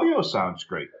YouTube, the audio sounds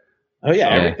great. Oh yeah,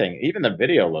 everything, even the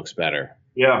video looks better.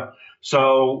 Yeah.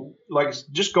 So,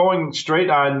 just going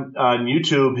straight on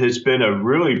YouTube has been a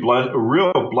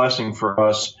real blessing for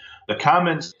us. The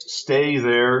comments stay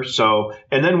there. So,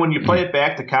 and then when you play it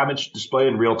back, the comments display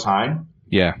in real time.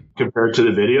 Yeah. Compared to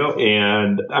the video,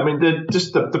 and I mean,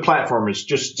 the platform is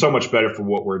just so much better for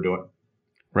what we're doing.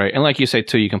 Right, and like you say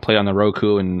too, you can play on the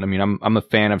Roku, and I mean, I'm a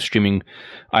fan of streaming.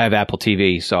 I have Apple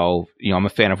TV, so I'm a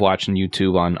fan of watching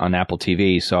YouTube on Apple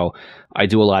TV. So I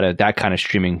do a lot of that kind of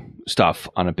streaming stuff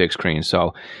on a big screen.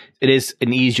 So it is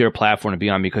an easier platform to be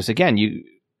on because again,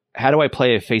 how do I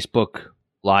play a Facebook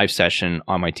live session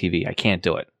on my TV? I can't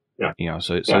do it. Yeah.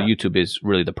 So YouTube is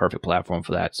really the perfect platform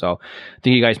for that. So I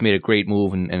think you guys made a great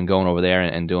move and going over there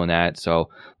and doing that. So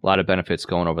a lot of benefits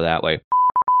going over that way.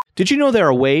 Did you know there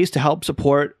are ways to help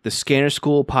support the Scanner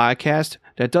School podcast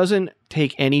that doesn't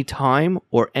take any time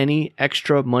or any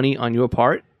extra money on your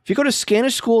part? If you go to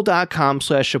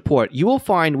scannerschool.com/support, you will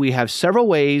find we have several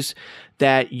ways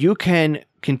that you can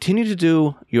continue to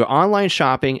do your online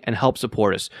shopping and help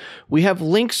support us. We have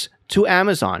links to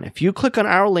Amazon. If you click on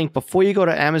our link before you go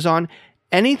to Amazon,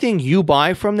 anything you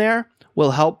buy from there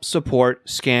will help support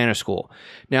Scanner School.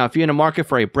 Now, if you're in the market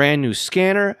for a brand new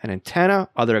scanner, an antenna,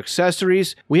 other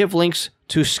accessories, we have links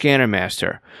to Scanner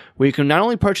Master, where you can not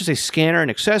only purchase a scanner and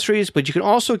accessories, but you can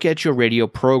also get your radio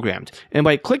programmed. And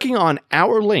by clicking on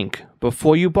our link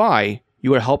before you buy,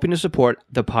 you are helping to support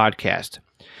the podcast.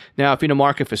 Now, if you're in the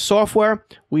market for software,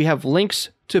 we have links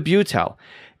to Butel.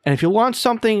 And if you want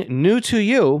something new to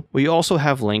you, we also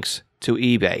have links to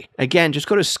eBay. Again, just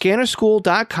go to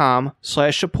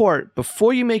scannerschool.com/support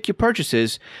before you make your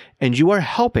purchases, and you are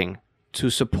helping to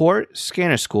support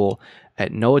Scanner School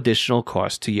at no additional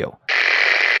cost to you.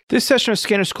 This session of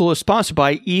Scanner School is sponsored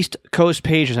by East Coast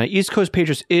Pagers. Now, East Coast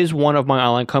Pagers is one of my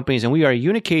online companies, and we are a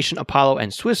Unication, Apollo,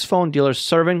 and Swiss phone dealers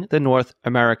serving the North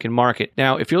American market.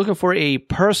 Now, if you're looking for a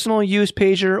personal use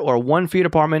pager or one for your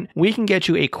department, we can get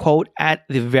you a quote at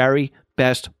the very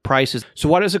best prices. So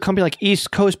why does a company like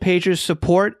East Coast Pagers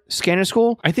support Scanner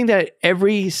School? I think that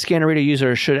every Scanner Radio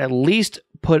user should at least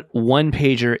put one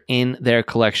pager in their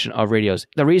collection of radios.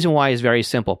 The reason why is very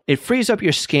simple. It frees up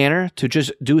your scanner to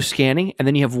just do scanning, and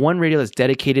then you have one radio that's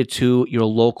dedicated to your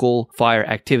local fire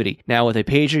activity. Now, with a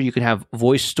pager, you can have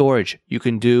voice storage. You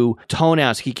can do tone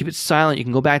outs. You can keep it silent. You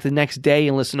can go back the next day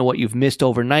and listen to what you've missed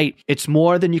overnight. It's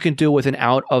more than you can do with an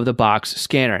out-of-the-box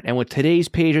scanner. And with today's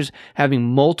pagers having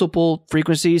multiple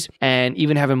frequencies and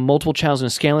even having multiple channels in a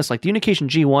scan list, like the Unication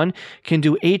G1 can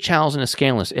do 8 channels in a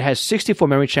scan list. It has 64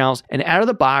 memory channels, and out of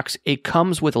the box, it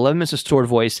comes with 11 minutes of stored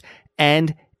voice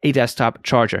and a desktop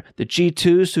charger. The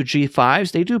G2s to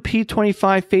G5s, they do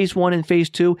P25 Phase 1 and Phase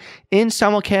 2 in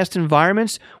simulcast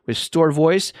environments with stored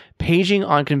voice, paging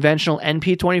on conventional and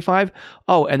P25.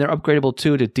 Oh, and they're upgradable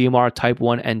too to DMR Type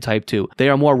 1 and Type 2. They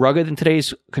are more rugged than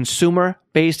today's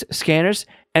consumer-based scanners.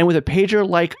 And with a pager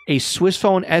like a Swiss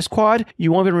Phone S-Quad,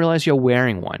 you won't even realize you're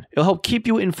wearing one. It'll help keep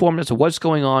you informed as to what's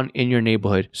going on in your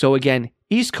neighborhood. So again,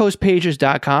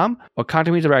 eastcoastpagers.com or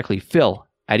contact me directly, Phil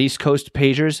at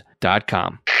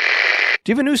eastcoastpagers.com.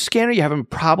 Do you have a new scanner? You're having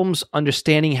problems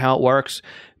understanding how it works?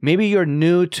 Maybe you're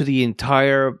new to the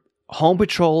entire Home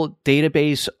Patrol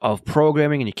database of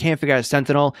programming and you can't figure out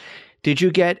Sentinel. Did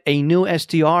you get a new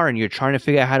SDR and you're trying to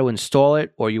figure out how to install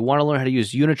it? Or you want to learn how to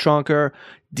use Unitrunker,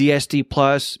 DSD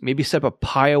Plus, maybe set up a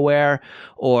PieAware,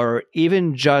 or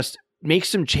even just make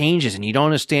some changes and you don't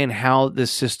understand how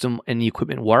this system and the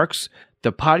equipment works?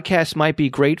 The podcast might be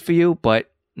great for you, but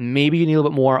maybe you need a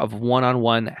little bit more of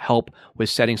one-on-one help with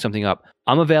setting something up.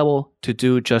 I'm available to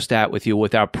do just that with you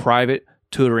with our private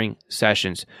tutoring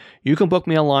sessions. You can book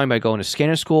me online by going to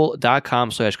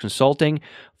scannerschool.com/consulting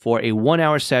for a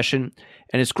 1-hour session.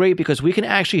 And it's great because we can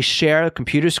actually share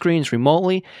computer screens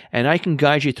remotely, and I can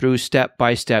guide you through step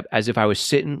by step as if I was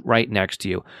sitting right next to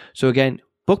you. So again,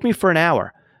 book me for an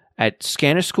hour at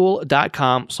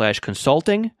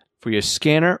scannerschool.com/consulting for your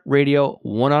Scanner Radio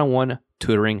one-on-one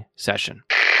tutoring session.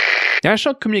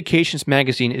 National Communications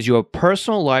Magazine is your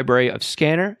personal library of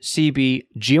Scanner, CB,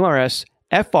 GMRS,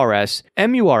 FRS,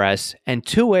 MURS, and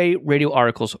two-way radio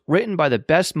articles written by the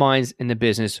best minds in the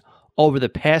business over the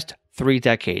past 3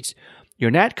 decades.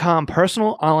 Your NatCom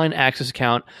personal online access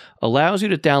account allows you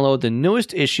to download the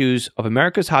newest issues of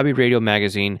America's Hobby Radio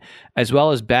magazine, as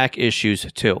well as back issues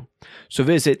too. So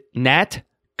visit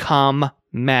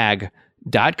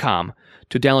natcommag.com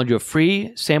to download your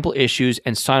free sample issues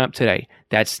and sign up today.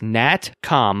 That's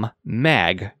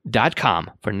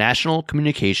natcommag.com for National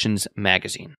Communications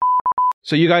Magazine.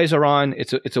 So you guys are on,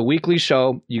 it's a weekly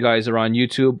show. You guys are on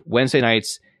YouTube Wednesday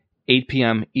nights, 8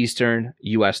 p.m. Eastern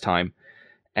U.S. time.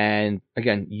 And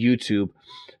again, YouTube.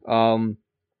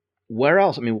 Where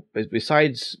else? I mean,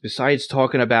 besides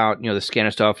talking about, the scanner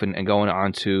stuff and going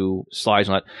on to slides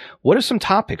and all that, what are some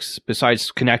topics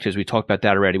besides connectors? We talked about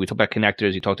that already. We talked about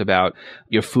connectors. You talked about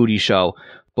your foodie show.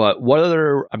 But what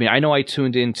other, I know I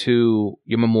tuned into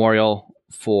your memorial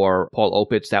for Paul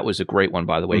Opitz. That was a great one,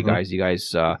 by the way, guys. You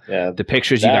guys, the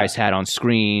pictures you guys had on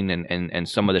screen and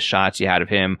some of the shots you had of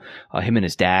him and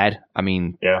his dad.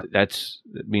 Those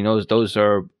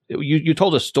are, you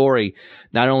told a story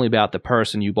not only about the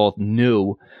person you both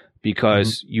knew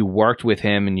because you worked with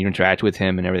him and you interacted with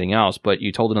him and everything else, but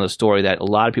you told another story that a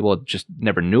lot of people just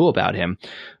never knew about him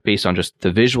based on just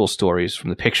the visual stories from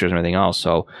the pictures and everything else.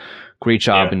 So great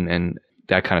job. And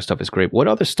that kind of stuff is great. What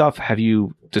other stuff have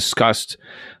you discussed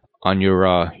on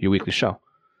your weekly show?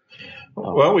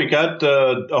 Well, we got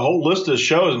a whole list of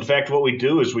shows. In fact, what we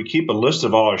do is we keep a list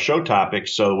of all our show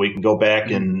topics so we can go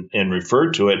back and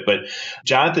refer to it. But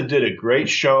Jonathan did a great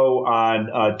show on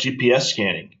GPS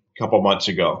scanning a couple months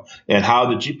ago and how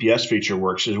the GPS feature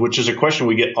works, which is a question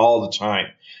we get all the time.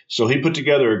 So he put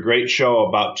together a great show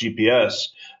about GPS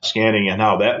scanning and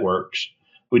how that works.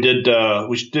 We did a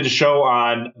show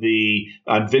on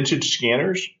vintage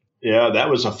scanners. Yeah, that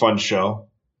was a fun show.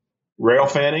 Rail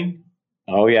fanning.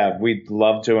 Oh, yeah. We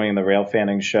love doing the rail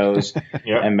fanning shows.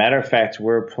 And matter of fact,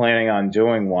 we're planning on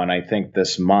doing one, I think,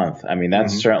 this month. I mean,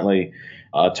 that's certainly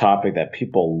a topic that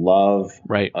people love,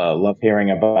 love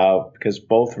hearing about, because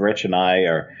both Rich and I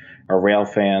are rail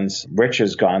fans. Rich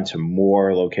has gone to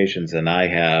more locations than I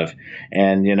have.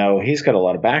 And, he's got a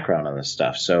lot of background on this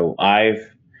stuff. So I've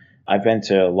been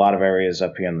to a lot of areas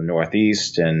up here in the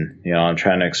Northeast, and, I'm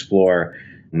trying to explore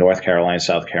North Carolina,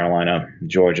 South Carolina,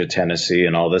 Georgia, Tennessee,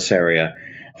 and all this area.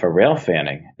 for rail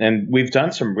fanning. And we've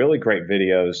done some really great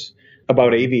videos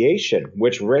about aviation,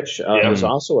 which Rich is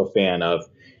also a fan of.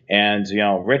 And,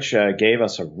 Rich gave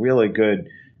us a really good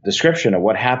description of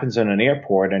what happens in an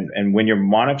airport and when you're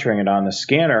monitoring it on the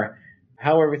scanner,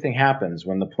 how everything happens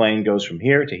when the plane goes from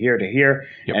here to here to here,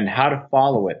 and how to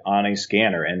follow it on a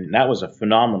scanner. And that was a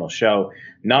phenomenal show.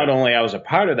 Not only I was a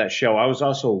part of that show, I was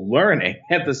also learning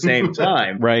at the same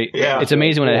time. Right. Yeah. It's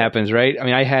amazing when it happens, right? I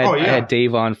mean, I had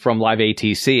Dave on from Live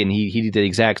ATC, and he did the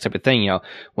exact type of thing.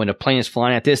 When a plane is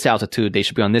flying at this altitude, they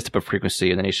should be on this type of frequency,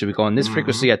 and then they should be going this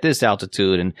frequency at this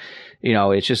altitude. And,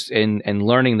 it's just and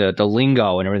learning the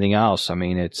lingo and everything else. I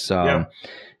mean, it's a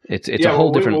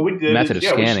whole different method of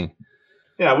scanning.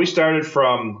 We started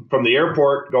from the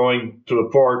airport going to the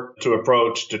port to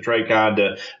approach to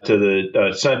TRACON to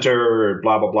the center,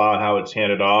 blah, blah, blah, and how it's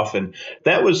handed off. And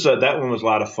that was that one was a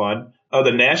lot of fun. The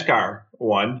NASCAR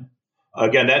one,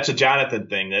 again, that's a Jonathan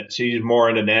thing. He's more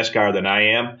into NASCAR than I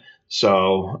am.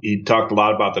 So he talked a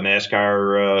lot about the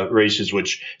NASCAR races,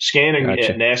 which scanning at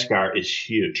NASCAR is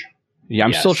huge. Yeah,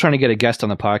 I'm still trying to get a guest on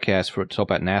the podcast to talk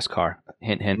about NASCAR.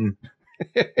 Hint, hint.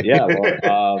 Yeah,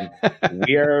 well,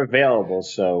 we are available.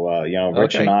 So,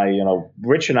 Rich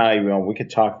and I, we could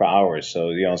talk for hours.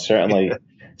 So, certainly,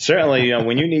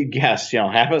 when you need guests,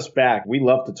 have us back. We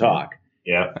love to talk.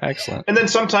 Yeah. Excellent. And then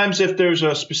sometimes if there's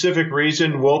a specific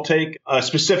reason, we'll take a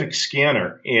specific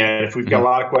scanner. And if we've got a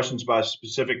lot of questions about a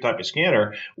specific type of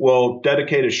scanner, we'll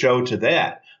dedicate a show to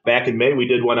that. Back in May, we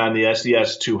did one on the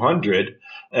SDS 200.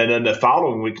 And then the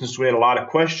following week, since we had a lot of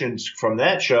questions from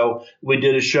that show, we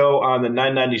did a show on the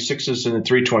 996s and the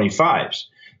 325s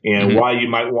and why you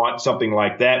might want something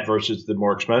like that versus the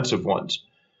more expensive ones.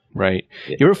 Right.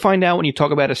 You ever find out when you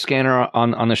talk about a scanner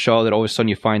on the show that all of a sudden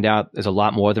you find out there's a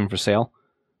lot more of them for sale?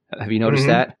 Have you noticed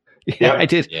that? Yeah, I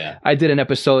did. Yeah. I did an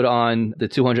episode on the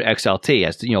 200 XLT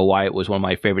as to, why it was one of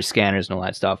my favorite scanners and all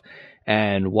that stuff,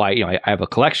 and why I have a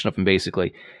collection of them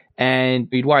basically. And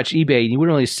you'd watch eBay and you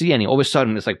wouldn't really see any. All of a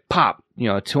sudden, it's like pop,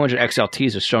 200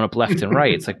 XLTs are showing up left and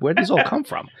right. It's like, where did these all come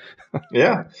from?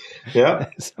 Yeah.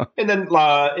 And then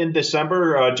in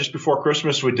December, just before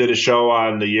Christmas, we did a show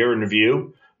on the year in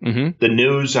review, the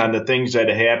news on the things that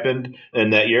happened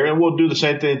in that year. And we'll do the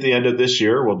same thing at the end of this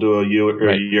year. We'll do a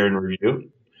year in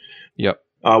review. Yep.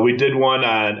 We did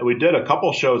a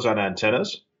couple shows on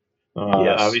antennas.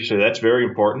 Obviously, that's very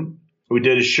important. We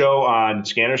did a show on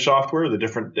scanner software,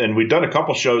 and we've done a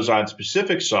couple shows on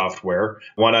specific software,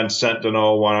 one on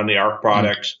Sentinel, one on the ARC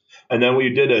products. And then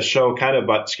we did a show kind of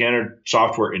about scanner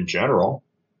software in general.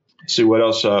 Let's see what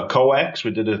else. Coax.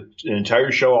 We did an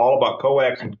entire show all about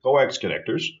coax and coax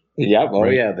connectors. Yeah.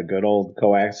 The good old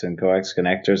coax and coax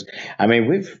connectors. I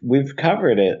mean, we've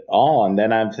covered it all. And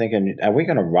then I'm thinking, are we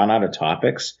going to run out of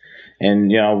topics?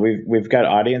 And, we've got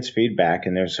audience feedback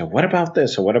and there's what about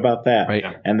this or what about that? Right.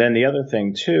 And then the other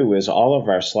thing, too, is all of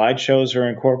our slideshows are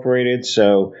incorporated.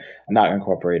 So not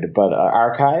incorporated, but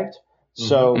archived.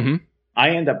 So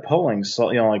I end up pulling,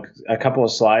 like a couple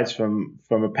of slides from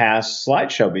a past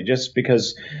slideshow just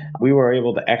because we were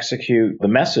able to execute the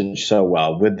message so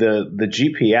well. With the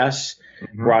GPS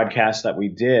broadcast that we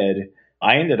did,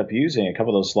 I ended up using a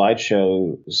couple of those slides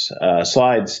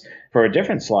for a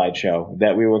different slideshow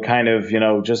that we were kind of,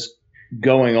 just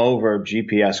going over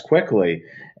GPS quickly.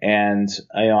 And,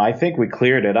 I think we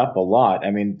cleared it up a lot. I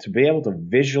mean, to be able to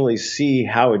visually see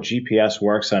how a GPS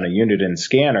works on a unit and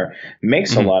scanner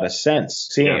makes a lot of sense,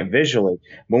 seeing it visually.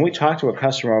 When we talk to a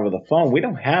customer over the phone, we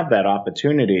don't have that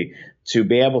opportunity to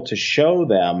be able to show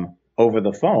them over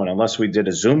the phone unless we did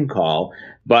a Zoom call.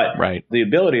 But the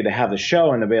ability to have the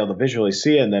show and to be able to visually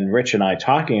see it, and then Rich and I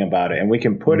talking about it, and we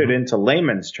can put it into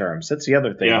layman's terms. That's the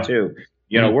other thing, too.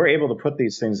 We're able to put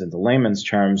these things into layman's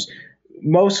terms.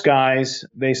 Most guys,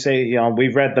 they say,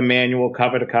 we've read the manual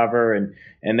cover to cover,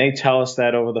 and they tell us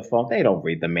that over the phone. They don't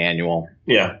read the manual.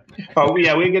 Yeah. Oh,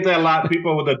 yeah, we get that a lot.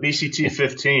 People with a BCT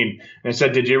 15 and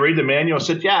said, did you read the manual? I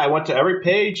said, yeah, I went to every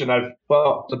page, and the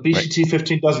BCT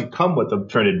 15 doesn't come with a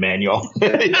printed manual.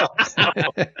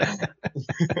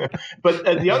 But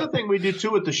the other thing we do,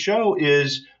 too, with the show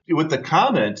is with the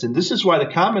comments, and this is why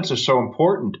the comments are so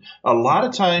important. A lot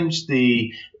of times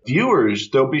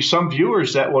there'll be some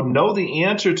viewers that will know the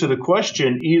answer to the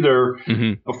question either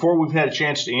before we've had a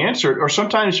chance to answer it, or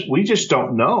sometimes we just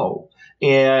don't know.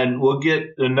 And we'll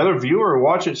get another viewer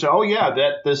watch it and say, oh, yeah,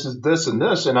 this is this and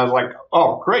this. And I was like,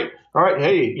 oh, great. All right.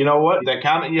 Hey, you know what? That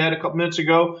comment you had a couple minutes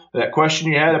ago, that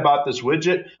question you had about this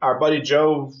widget, our buddy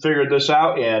Joe figured this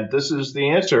out, and this is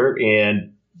the answer.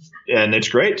 And it's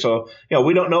great. So,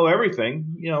 we don't know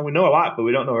everything. We know a lot, but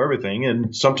we don't know everything.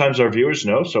 And sometimes our viewers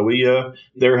know. So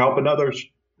they're helping others.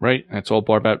 Right. It's all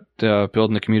about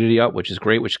building the community up, which is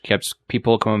great, which keeps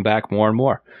people coming back more and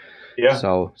more. Yeah.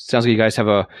 So it sounds like you guys have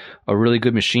a really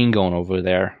good machine going over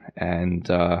there. And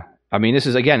I mean, this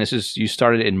is you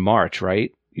started in March,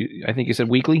 right? I think you said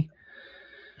weekly?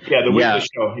 Yeah, the weekly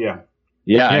show. Yeah.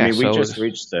 Yeah, I mean, we so just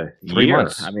reached the 3 year.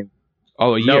 months. I mean,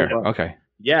 Oh, a No, year. well, Okay.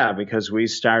 yeah, because we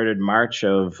started March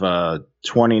of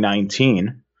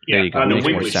 2019. There you go. On the Makes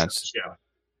more weekly sense. shows,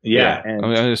 Yeah, I'm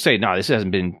going to say, no, this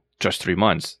hasn't been just 3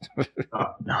 months.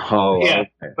 Oh, Yeah.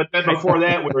 okay. But then before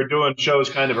that, we were doing shows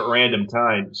kind of at random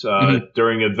times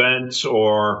during events,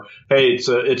 or hey,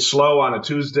 it's slow on a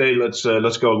Tuesday. Let's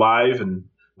go live and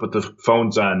put the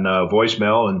phones on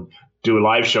voicemail and do a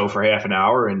live show for half an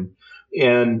hour. And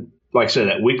like I said,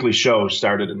 that weekly show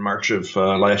started in March of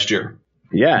last year.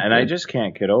 Yeah, and I just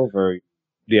can't get over,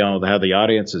 how the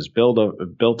audience is built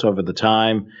over the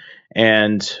time.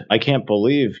 And I can't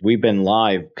believe we've been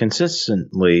live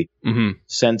consistently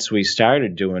since we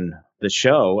started doing the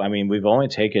show. I mean, we've only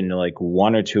taken like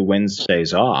 1 or 2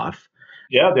 Wednesdays off.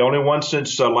 Yeah, the only one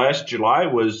since last July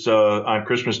was on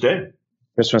Christmas Day.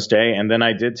 Christmas Day, and then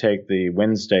I did take the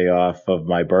Wednesday off of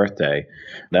my birthday.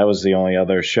 That was the only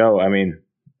other show. I mean,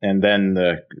 and then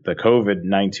the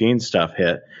COVID-19 stuff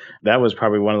hit. That was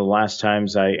probably one of the last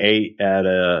times I ate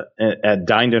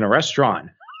dined in a restaurant.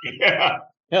 Yeah.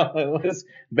 It was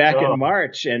back in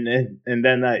March, and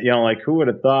then that, like, who would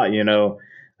have thought,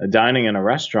 dining in a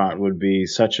restaurant would be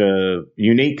such a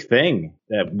unique thing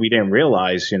that we didn't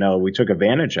realize, we took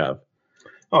advantage of.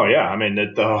 Oh yeah, I mean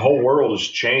the whole world has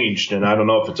changed, and I don't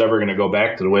know if it's ever going to go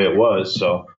back to the way it was.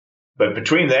 So, but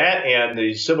between that and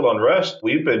the civil unrest,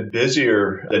 we've been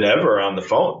busier than ever on the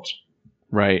phones.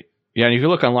 Right. Yeah, and if you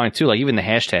look online too, like even the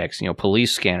hashtags,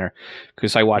 police scanner,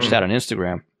 because I watched that on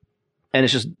Instagram. And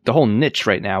it's just the whole niche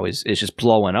right now is just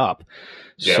blowing up.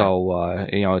 Yeah. So,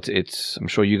 it's I'm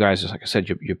sure you guys, like I said,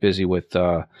 you're busy with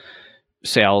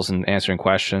sales and answering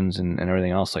questions and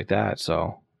everything else like that.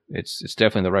 So it's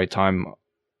definitely the right time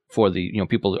for the,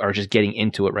 people are just getting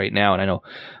into it right now. And I know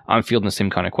I'm fielding the same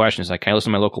kind of questions. Like, can I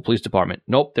listen to my local police department?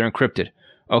 Nope, they're encrypted.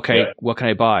 Okay, what can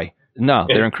I buy? No,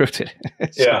 they're encrypted.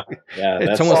 Yeah.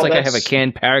 It's almost like I have a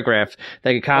canned paragraph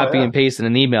that I can copy and paste in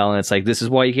an email. And it's like, this is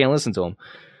why you can't listen to them.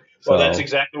 Well, that's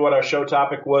exactly what our show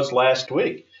topic was last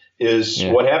week, is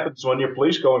what happens when your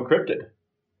police go encrypted.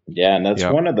 Yeah, and that's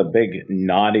one of the big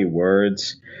naughty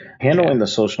words. Handling the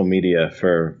social media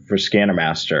for Scanner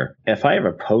Master. If I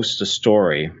ever post a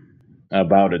story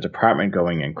about a department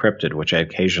going encrypted, which I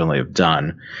occasionally have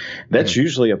done, that's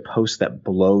usually a post that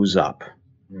blows up.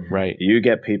 Right. You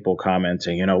get people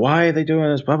commenting, why are they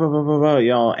doing this, blah, blah, blah, blah,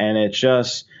 blah, and it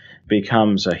just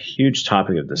becomes a huge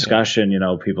topic of discussion.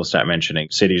 People start mentioning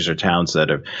cities or towns that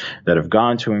have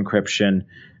gone to encryption.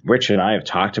 Rich and I have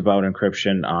talked about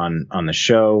encryption on the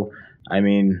show. I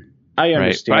mean, I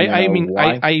understand.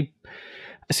 Right. I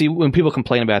see when people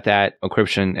complain about that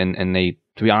encryption and they,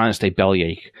 to be honest, they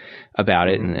bellyache about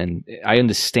it. And I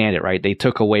understand it, right? They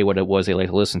took away what it was they like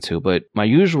to listen to. But my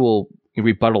usual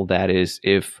rebuttal to that is,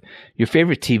 if your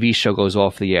favorite TV show goes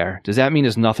off the air, does that mean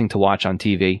there's nothing to watch on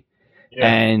TV? Yeah.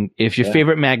 And if your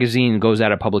favorite magazine goes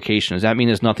out of publication, does that mean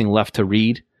there's nothing left to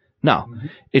read? No.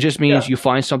 It just means you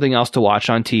find something else to watch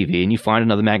on TV and you find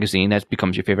another magazine that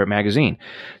becomes your favorite magazine.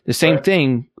 The same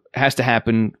thing has to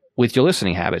happen with your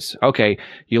listening habits. Okay,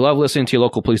 you love listening to your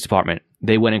local police department.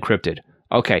 They went encrypted.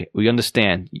 Okay, we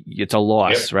understand. It's a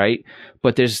loss, right?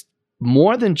 But there's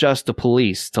more than just the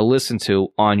police to listen to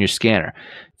on your scanner.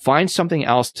 Find something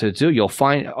else to do. You'll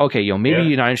find, maybe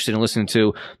you're not interested in listening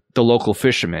to the local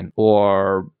fisherman,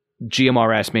 or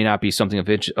GMRS may not be something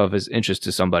of his interest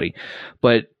to somebody,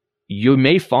 but you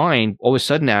may find all of a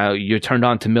sudden now you're turned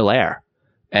on to Mill Air,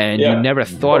 and you never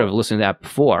thought of listening to that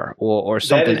before, or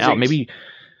something else. Maybe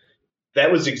that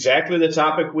was exactly the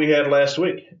topic we had last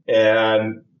week,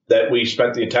 and that we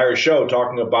spent the entire show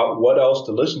talking about what else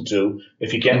to listen to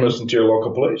if you can't listen to your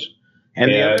local police.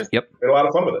 And we had a lot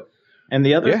of fun with it. And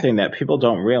the other thing that people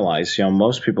don't realize,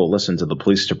 most people listen to the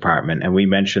police department, and we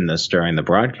mentioned this during the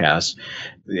broadcast.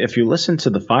 If you listen to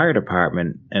the fire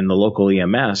department and the local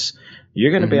EMS,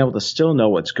 you're going to be able to still know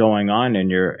what's going on in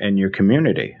your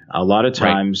community. A lot of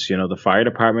times, the fire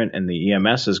department and the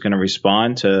EMS is going to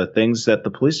respond to things that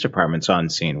the police department's on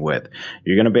scene with.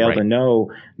 You're going to be able to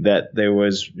know that there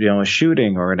was, a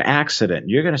shooting or an accident.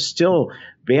 You're going to still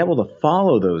be able to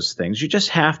follow those things. You just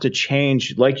have to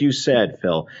change, like you said,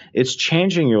 Phil, it's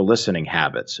changing your listening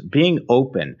habits, being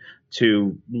open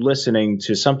to listening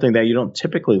to something that you don't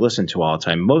typically listen to all the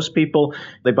time. Most people,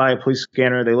 they buy a police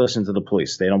scanner, they listen to the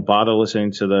police. They don't bother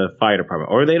listening to the fire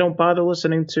department, or they don't bother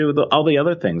listening to all the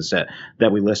other things that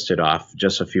we listed off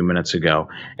just a few minutes ago.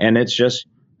 And it's just,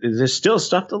 there's still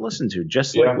stuff to listen to,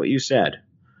 just like what you said.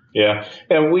 Yeah,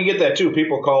 and we get that too.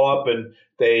 People call up and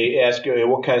they ask,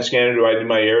 what kind of scanner do I do in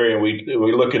my area? And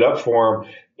we look it up for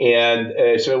them.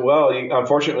 And so, well,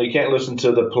 unfortunately, you can't listen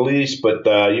to the police, but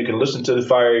you can listen to the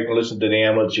fire, you can listen to the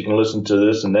ambulance, you can listen to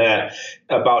this and that.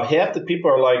 About half the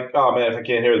people are like, oh, man, if I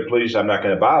can't hear the police, I'm not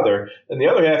going to bother. And the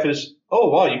other half is, oh,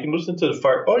 wow, you can listen to the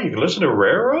fire. Oh, you can listen to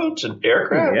railroads and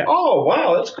aircraft? Yeah. Oh,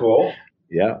 wow, that's cool.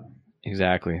 Yeah.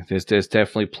 Exactly. There's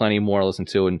definitely plenty more to listen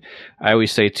to. And I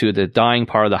always say, too, the dying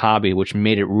part of the hobby, which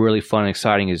made it really fun and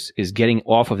exciting, is getting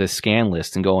off of the scan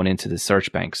list and going into the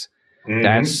search banks.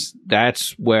 Mm-hmm.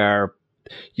 That's where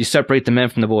you separate the men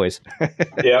from the boys.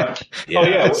 Yeah. Oh,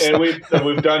 yeah. And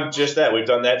we've done just that. We've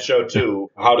done that show,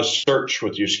 too, how to search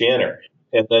with your scanner.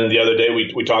 And then the other day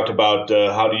we talked about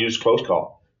how to use close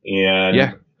call.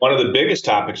 And one of the biggest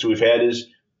topics we've had is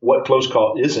what close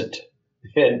call isn't.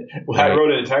 And I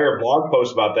wrote an entire blog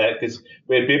post about that because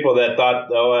we had people that thought,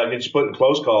 oh, I can just put in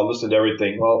close call, listen to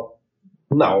everything. Well,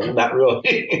 no, not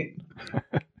really.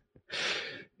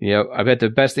 Yeah, I bet the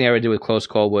best thing I ever did with close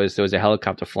call was there was a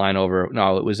helicopter flying over.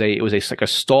 No, it was like a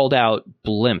stalled out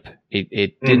blimp.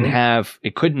 It didn't have,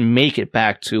 it couldn't make it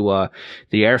back to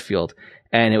the airfield,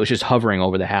 and it was just hovering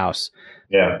over the house.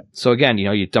 Yeah. So again,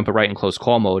 you dump it right in close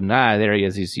call mode, and there he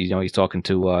is. He's talking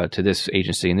to this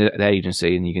agency and that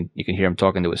agency, and you can hear him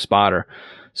talking to a spotter.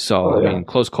 So I mean,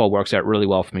 close call works out really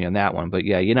well for me on that one. But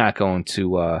yeah, you're not going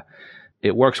to.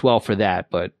 It works well for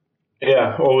that, but.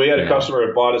 Yeah. Well, we had a customer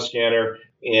that bought a scanner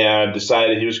and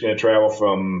decided he was going to travel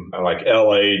from like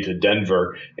L.A. to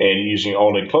Denver and using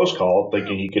only close call,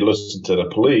 thinking he could listen to the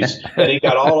police. And he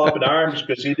got all up in arms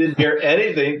because he didn't hear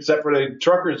anything except for the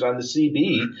truckers on the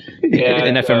CB.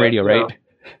 And FM radio, right?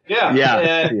 Yeah.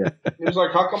 And he was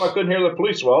like, how come I couldn't hear the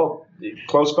police? Well,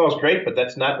 close call is great, but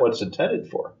that's not what it's intended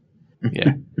for.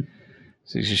 Yeah.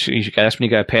 So that's when you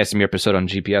got to pass him your episode on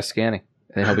GPS scanning,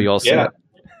 and he'll be all set.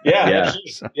 Yeah.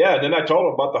 And then I told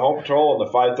him about the Home Patrol and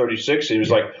the 536. He was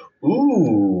like,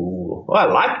 ooh, well, I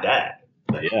like that.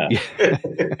 Yeah.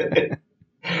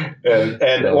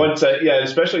 and once,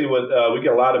 especially with, we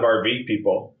get a lot of RV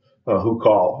people who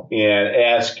call and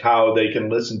ask how they can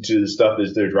listen to the stuff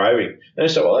as they're driving. And I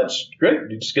said, well, that's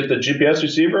great. You just get the GPS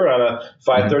receiver on a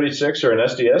 536 or an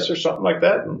SDS or something like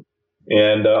that.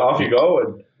 And off you go.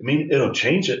 And I mean, it'll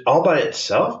change it all by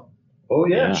itself. Oh,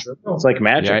 yeah, sure. It's like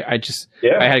magic.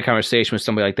 Yeah, I had a conversation with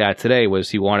somebody like that today.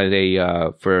 He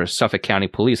wanted for Suffolk County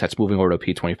Police that's moving over to a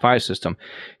P25 system.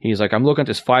 He's like, I'm looking at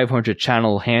this 500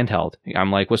 channel handheld.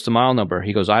 I'm like, what's the model number?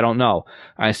 He goes, I don't know.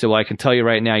 I said, well, I can tell you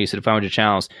right now. You said 500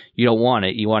 channels. You don't want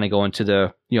it. You want to go into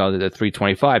the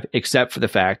 325, except for the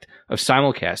fact of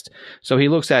simulcast. So he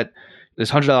looks at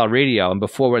this $100 radio, and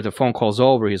before the phone call's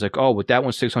over, he's like, oh, but that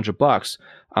one's $600.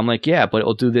 I'm like, yeah, but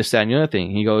it'll do this, that, and the other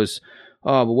thing. He goes,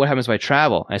 oh, but what happens if I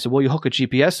travel? And I said, well, you hook a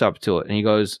GPS up to it. And he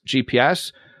goes,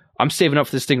 GPS? I'm saving up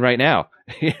for this thing right now.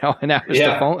 And that was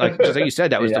the phone. Just like you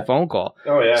said, that was the phone call.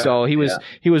 Oh, yeah. So he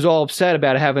was all upset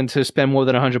about having to spend more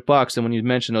than $100. And when you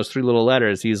mentioned those three little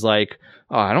letters, he's like,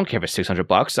 oh, I don't care if it's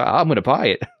 $600. I'm going to buy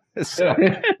it. So.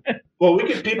 Yeah. Well, we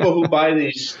get people who buy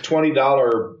these $20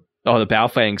 oh, the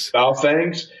Baofangs.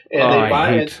 And they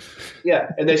buy it.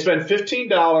 Yeah. And they spend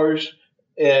 $15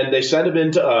 and they send them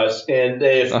in to us, and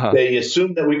they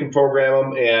assume that we can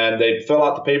program them, and they fill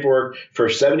out the paperwork for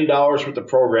 $70 worth of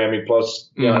programming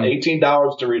plus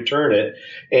 $18 to return it.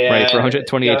 And, right, for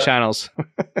 128 channels.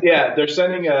 Yeah, they're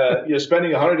spending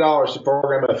 $100 to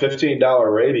program a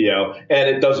 $15 radio, and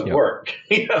it doesn't work.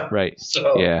 Right.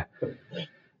 So yeah.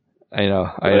 I know.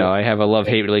 I have a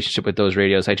love-hate relationship with those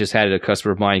radios. I just had a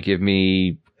customer of mine give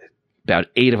me about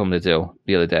 8 of them to do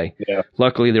the other day. Yeah.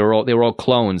 Luckily, they were all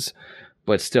clones.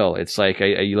 But still, it's like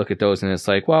you look at those and it's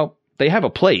like, well, they have a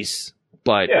place,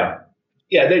 but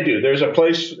yeah, they do. There's a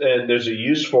place and there's a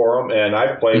use for them, and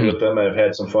I've played with them and I've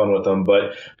had some fun with them.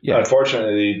 But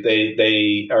unfortunately,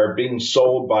 they are being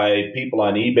sold by people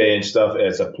on eBay and stuff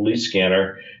as a police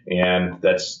scanner, and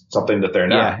that's something that they're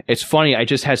not. Yeah, it's funny. I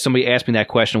just had somebody ask me that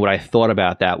question, what I thought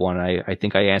about that one. I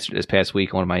think I answered this past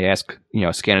week on one of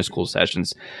my Scanner School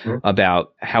sessions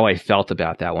about how I felt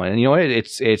about that one. And you know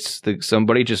what?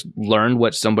 Somebody just learned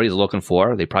what somebody's looking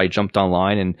for. They probably jumped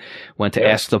online and went to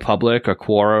Ask the Public or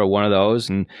Quora or one of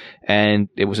those, and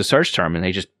it was a search term, and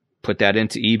they just put that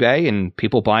into eBay, and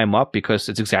people buy them up because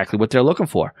it's exactly what they're looking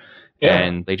for. Yeah.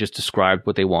 And they just described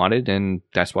what they wanted, and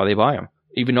that's why they buy them.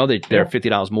 Even though they're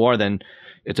 $50 more than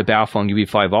it's a Baofeng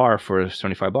UV5R for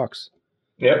 $75.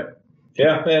 Yep.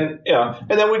 Yeah, and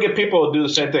then we get people to do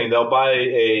the same thing. They'll buy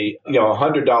a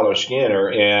 $100 scanner,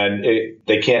 and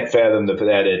they can't fathom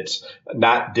that it's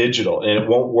not digital and it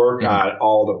won't work on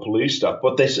all the police stuff.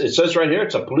 But it says right here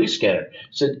it's a police scanner. I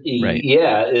said, Right.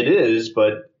 Yeah, it is,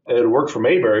 but it'll work for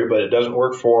Mayberry, but it doesn't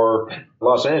work for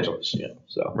Los Angeles.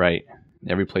 So Right.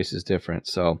 Every place is different.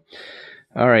 So,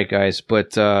 all right, guys.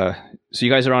 But so you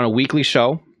guys are on a weekly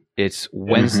show. It's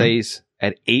Wednesdays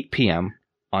at 8 p.m.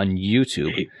 on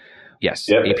YouTube. Yes,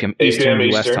 Yep. 8 p.m. 8 Eastern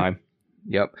p.m. U.S. time.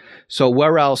 Yep. So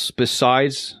where else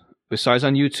besides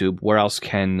on YouTube, where else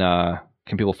can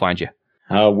people find you?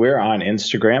 We're on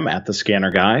Instagram at The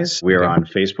Scanner Guys. We're on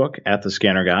Facebook at The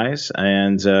Scanner Guys.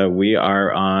 And we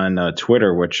are on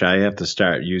Twitter, which I have to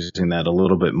start using that a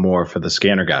little bit more for The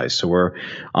Scanner Guys. So we're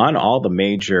on all the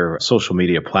major social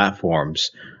media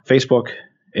platforms, Facebook,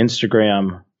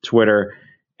 Instagram, Twitter,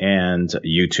 and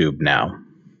YouTube now.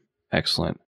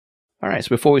 Excellent. All right. So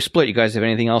before we split, you guys have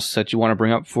anything else that you want to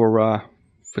bring up for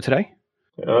today?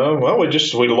 Well,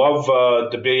 we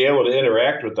love to be able to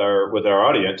interact with our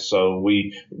audience. So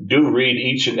we do read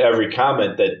each and every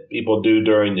comment that people do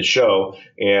during the show,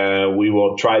 and we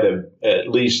will try to at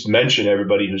least mention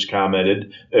everybody who's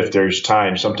commented if there's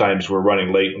time. Sometimes we're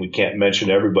running late and we can't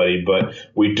mention everybody, but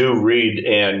we do read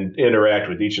and interact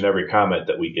with each and every comment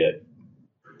that we get.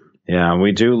 Yeah,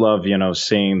 we do love,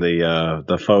 seeing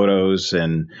the photos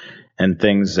and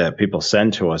things that people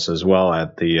send to us as well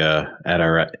at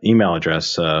our email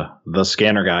address,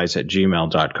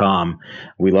 thescannerguys@gmail.com.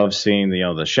 We love seeing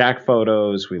the shack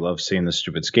photos. We love seeing the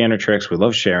stupid scanner tricks. We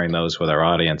love sharing those with our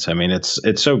audience. I mean, it's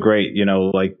so great.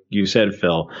 Like you said,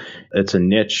 Phil, it's a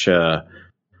niche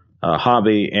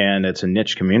hobby, and it's a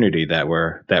niche community that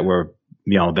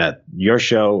your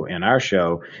show and our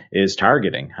show is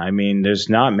targeting. I mean, there's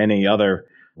not many other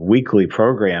weekly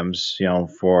programs,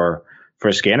 for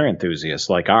scanner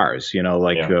enthusiasts like ours,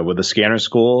 with the Scanner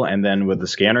School and then with the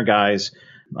Scanner Guys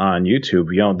on YouTube,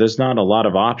 there's not a lot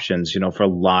of options, for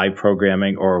live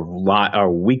programming or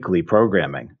weekly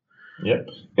programming. Yeah.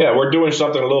 Yeah. We're doing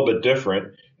something a little bit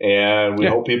different, and we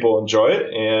hope people enjoy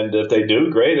it. And if they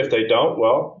do, great. If they don't,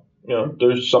 well,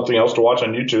 there's something else to watch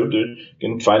on YouTube. You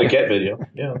can find a cat video.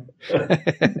 Yeah.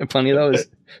 Plenty of those.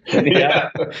 Yeah.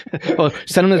 Well,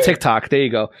 send them to TikTok. There you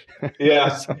go.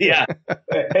 Yeah. Yeah.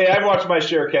 Hey, I've watched my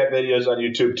share of cat videos on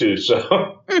YouTube too.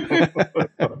 So.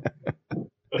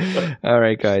 All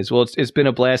right, guys. Well, it's been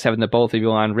a blast having the both of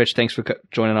you on. Rich, thanks for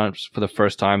joining us for the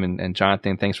first time. And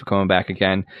Jonathan, thanks for coming back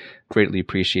again. Greatly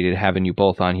appreciated having you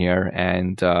both on here.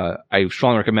 And I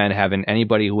strongly recommend having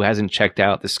anybody who hasn't checked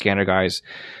out the Scanner Guys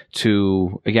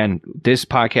to, again, this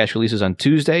podcast releases on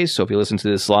Tuesdays. So if you listen to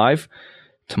this live,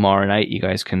 tomorrow night, you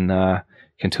guys can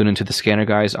tune into the Scanner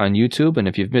Guys on YouTube. And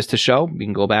if you've missed the show, you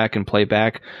can go back and play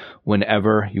back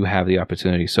whenever you have the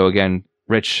opportunity. So again,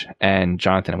 Rich and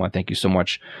Jonathan, I want to thank you so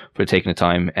much for taking the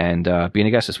time and being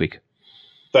a guest this week.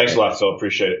 Thanks a lot, Phil.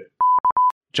 Appreciate it.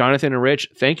 Jonathan and Rich,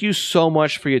 thank you so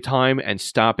much for your time and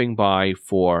stopping by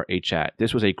for a chat.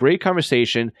 This was a great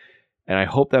conversation, and I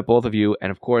hope that both of you,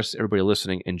 and of course everybody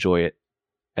listening, enjoy it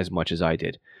as much as I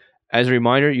did. As a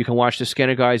reminder, you can watch the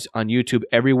Scanner Guys on YouTube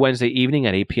every Wednesday evening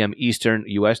at 8 p.m. Eastern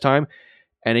U.S. time.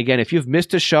 And again, if you've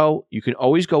missed a show, you can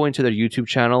always go into their YouTube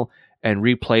channel and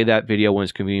replay that video when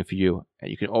it's convenient for you.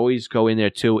 And you can always go in there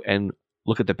too and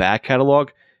look at the back catalog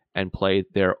and play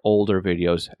their older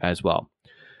videos as well.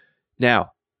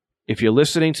 Now, if you're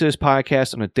listening to this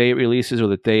podcast on the day it releases or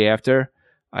the day after,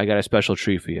 I got a special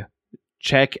treat for you.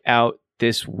 Check out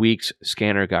this week's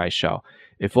Scanner Guys show.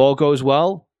 If all goes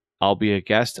well, I'll be a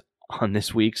guest on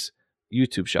this week's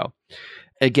YouTube show.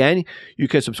 Again, you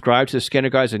can subscribe to the Scanner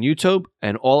Guys on YouTube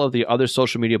and all of the other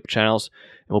social media channels,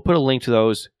 and we'll put a link to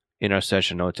those in our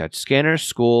session notes at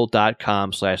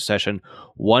scannerschool.com/session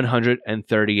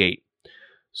 138.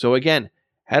 So again,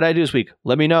 how did I do this week?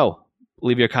 Let me know.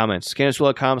 Leave your comments.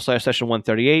 Scannerschool.com/session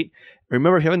 138.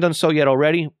 Remember, if you haven't done so yet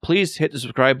already, please hit the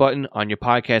subscribe button on your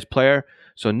podcast player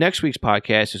so next week's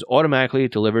podcast is automatically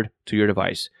delivered to your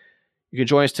device. You can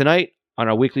join us tonight on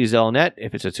our weekly Zellonet,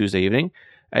 if it's a Tuesday evening,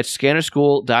 at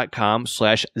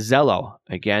scannerschool.com/Zello.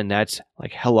 Again, that's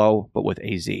like hello, but with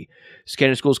a Z.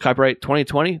 Scanner School's copyright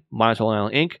 2020, Monotone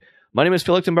Island Inc. My name is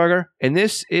Phil Lichtenberger, and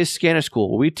this is Scanner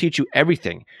School, where we teach you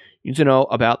everything you need to know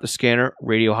about the scanner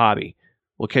radio hobby.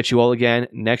 We'll catch you all again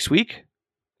next week.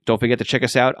 Don't forget to check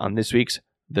us out on this week's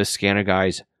The Scanner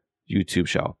Guys YouTube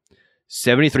show.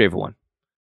 73, everyone.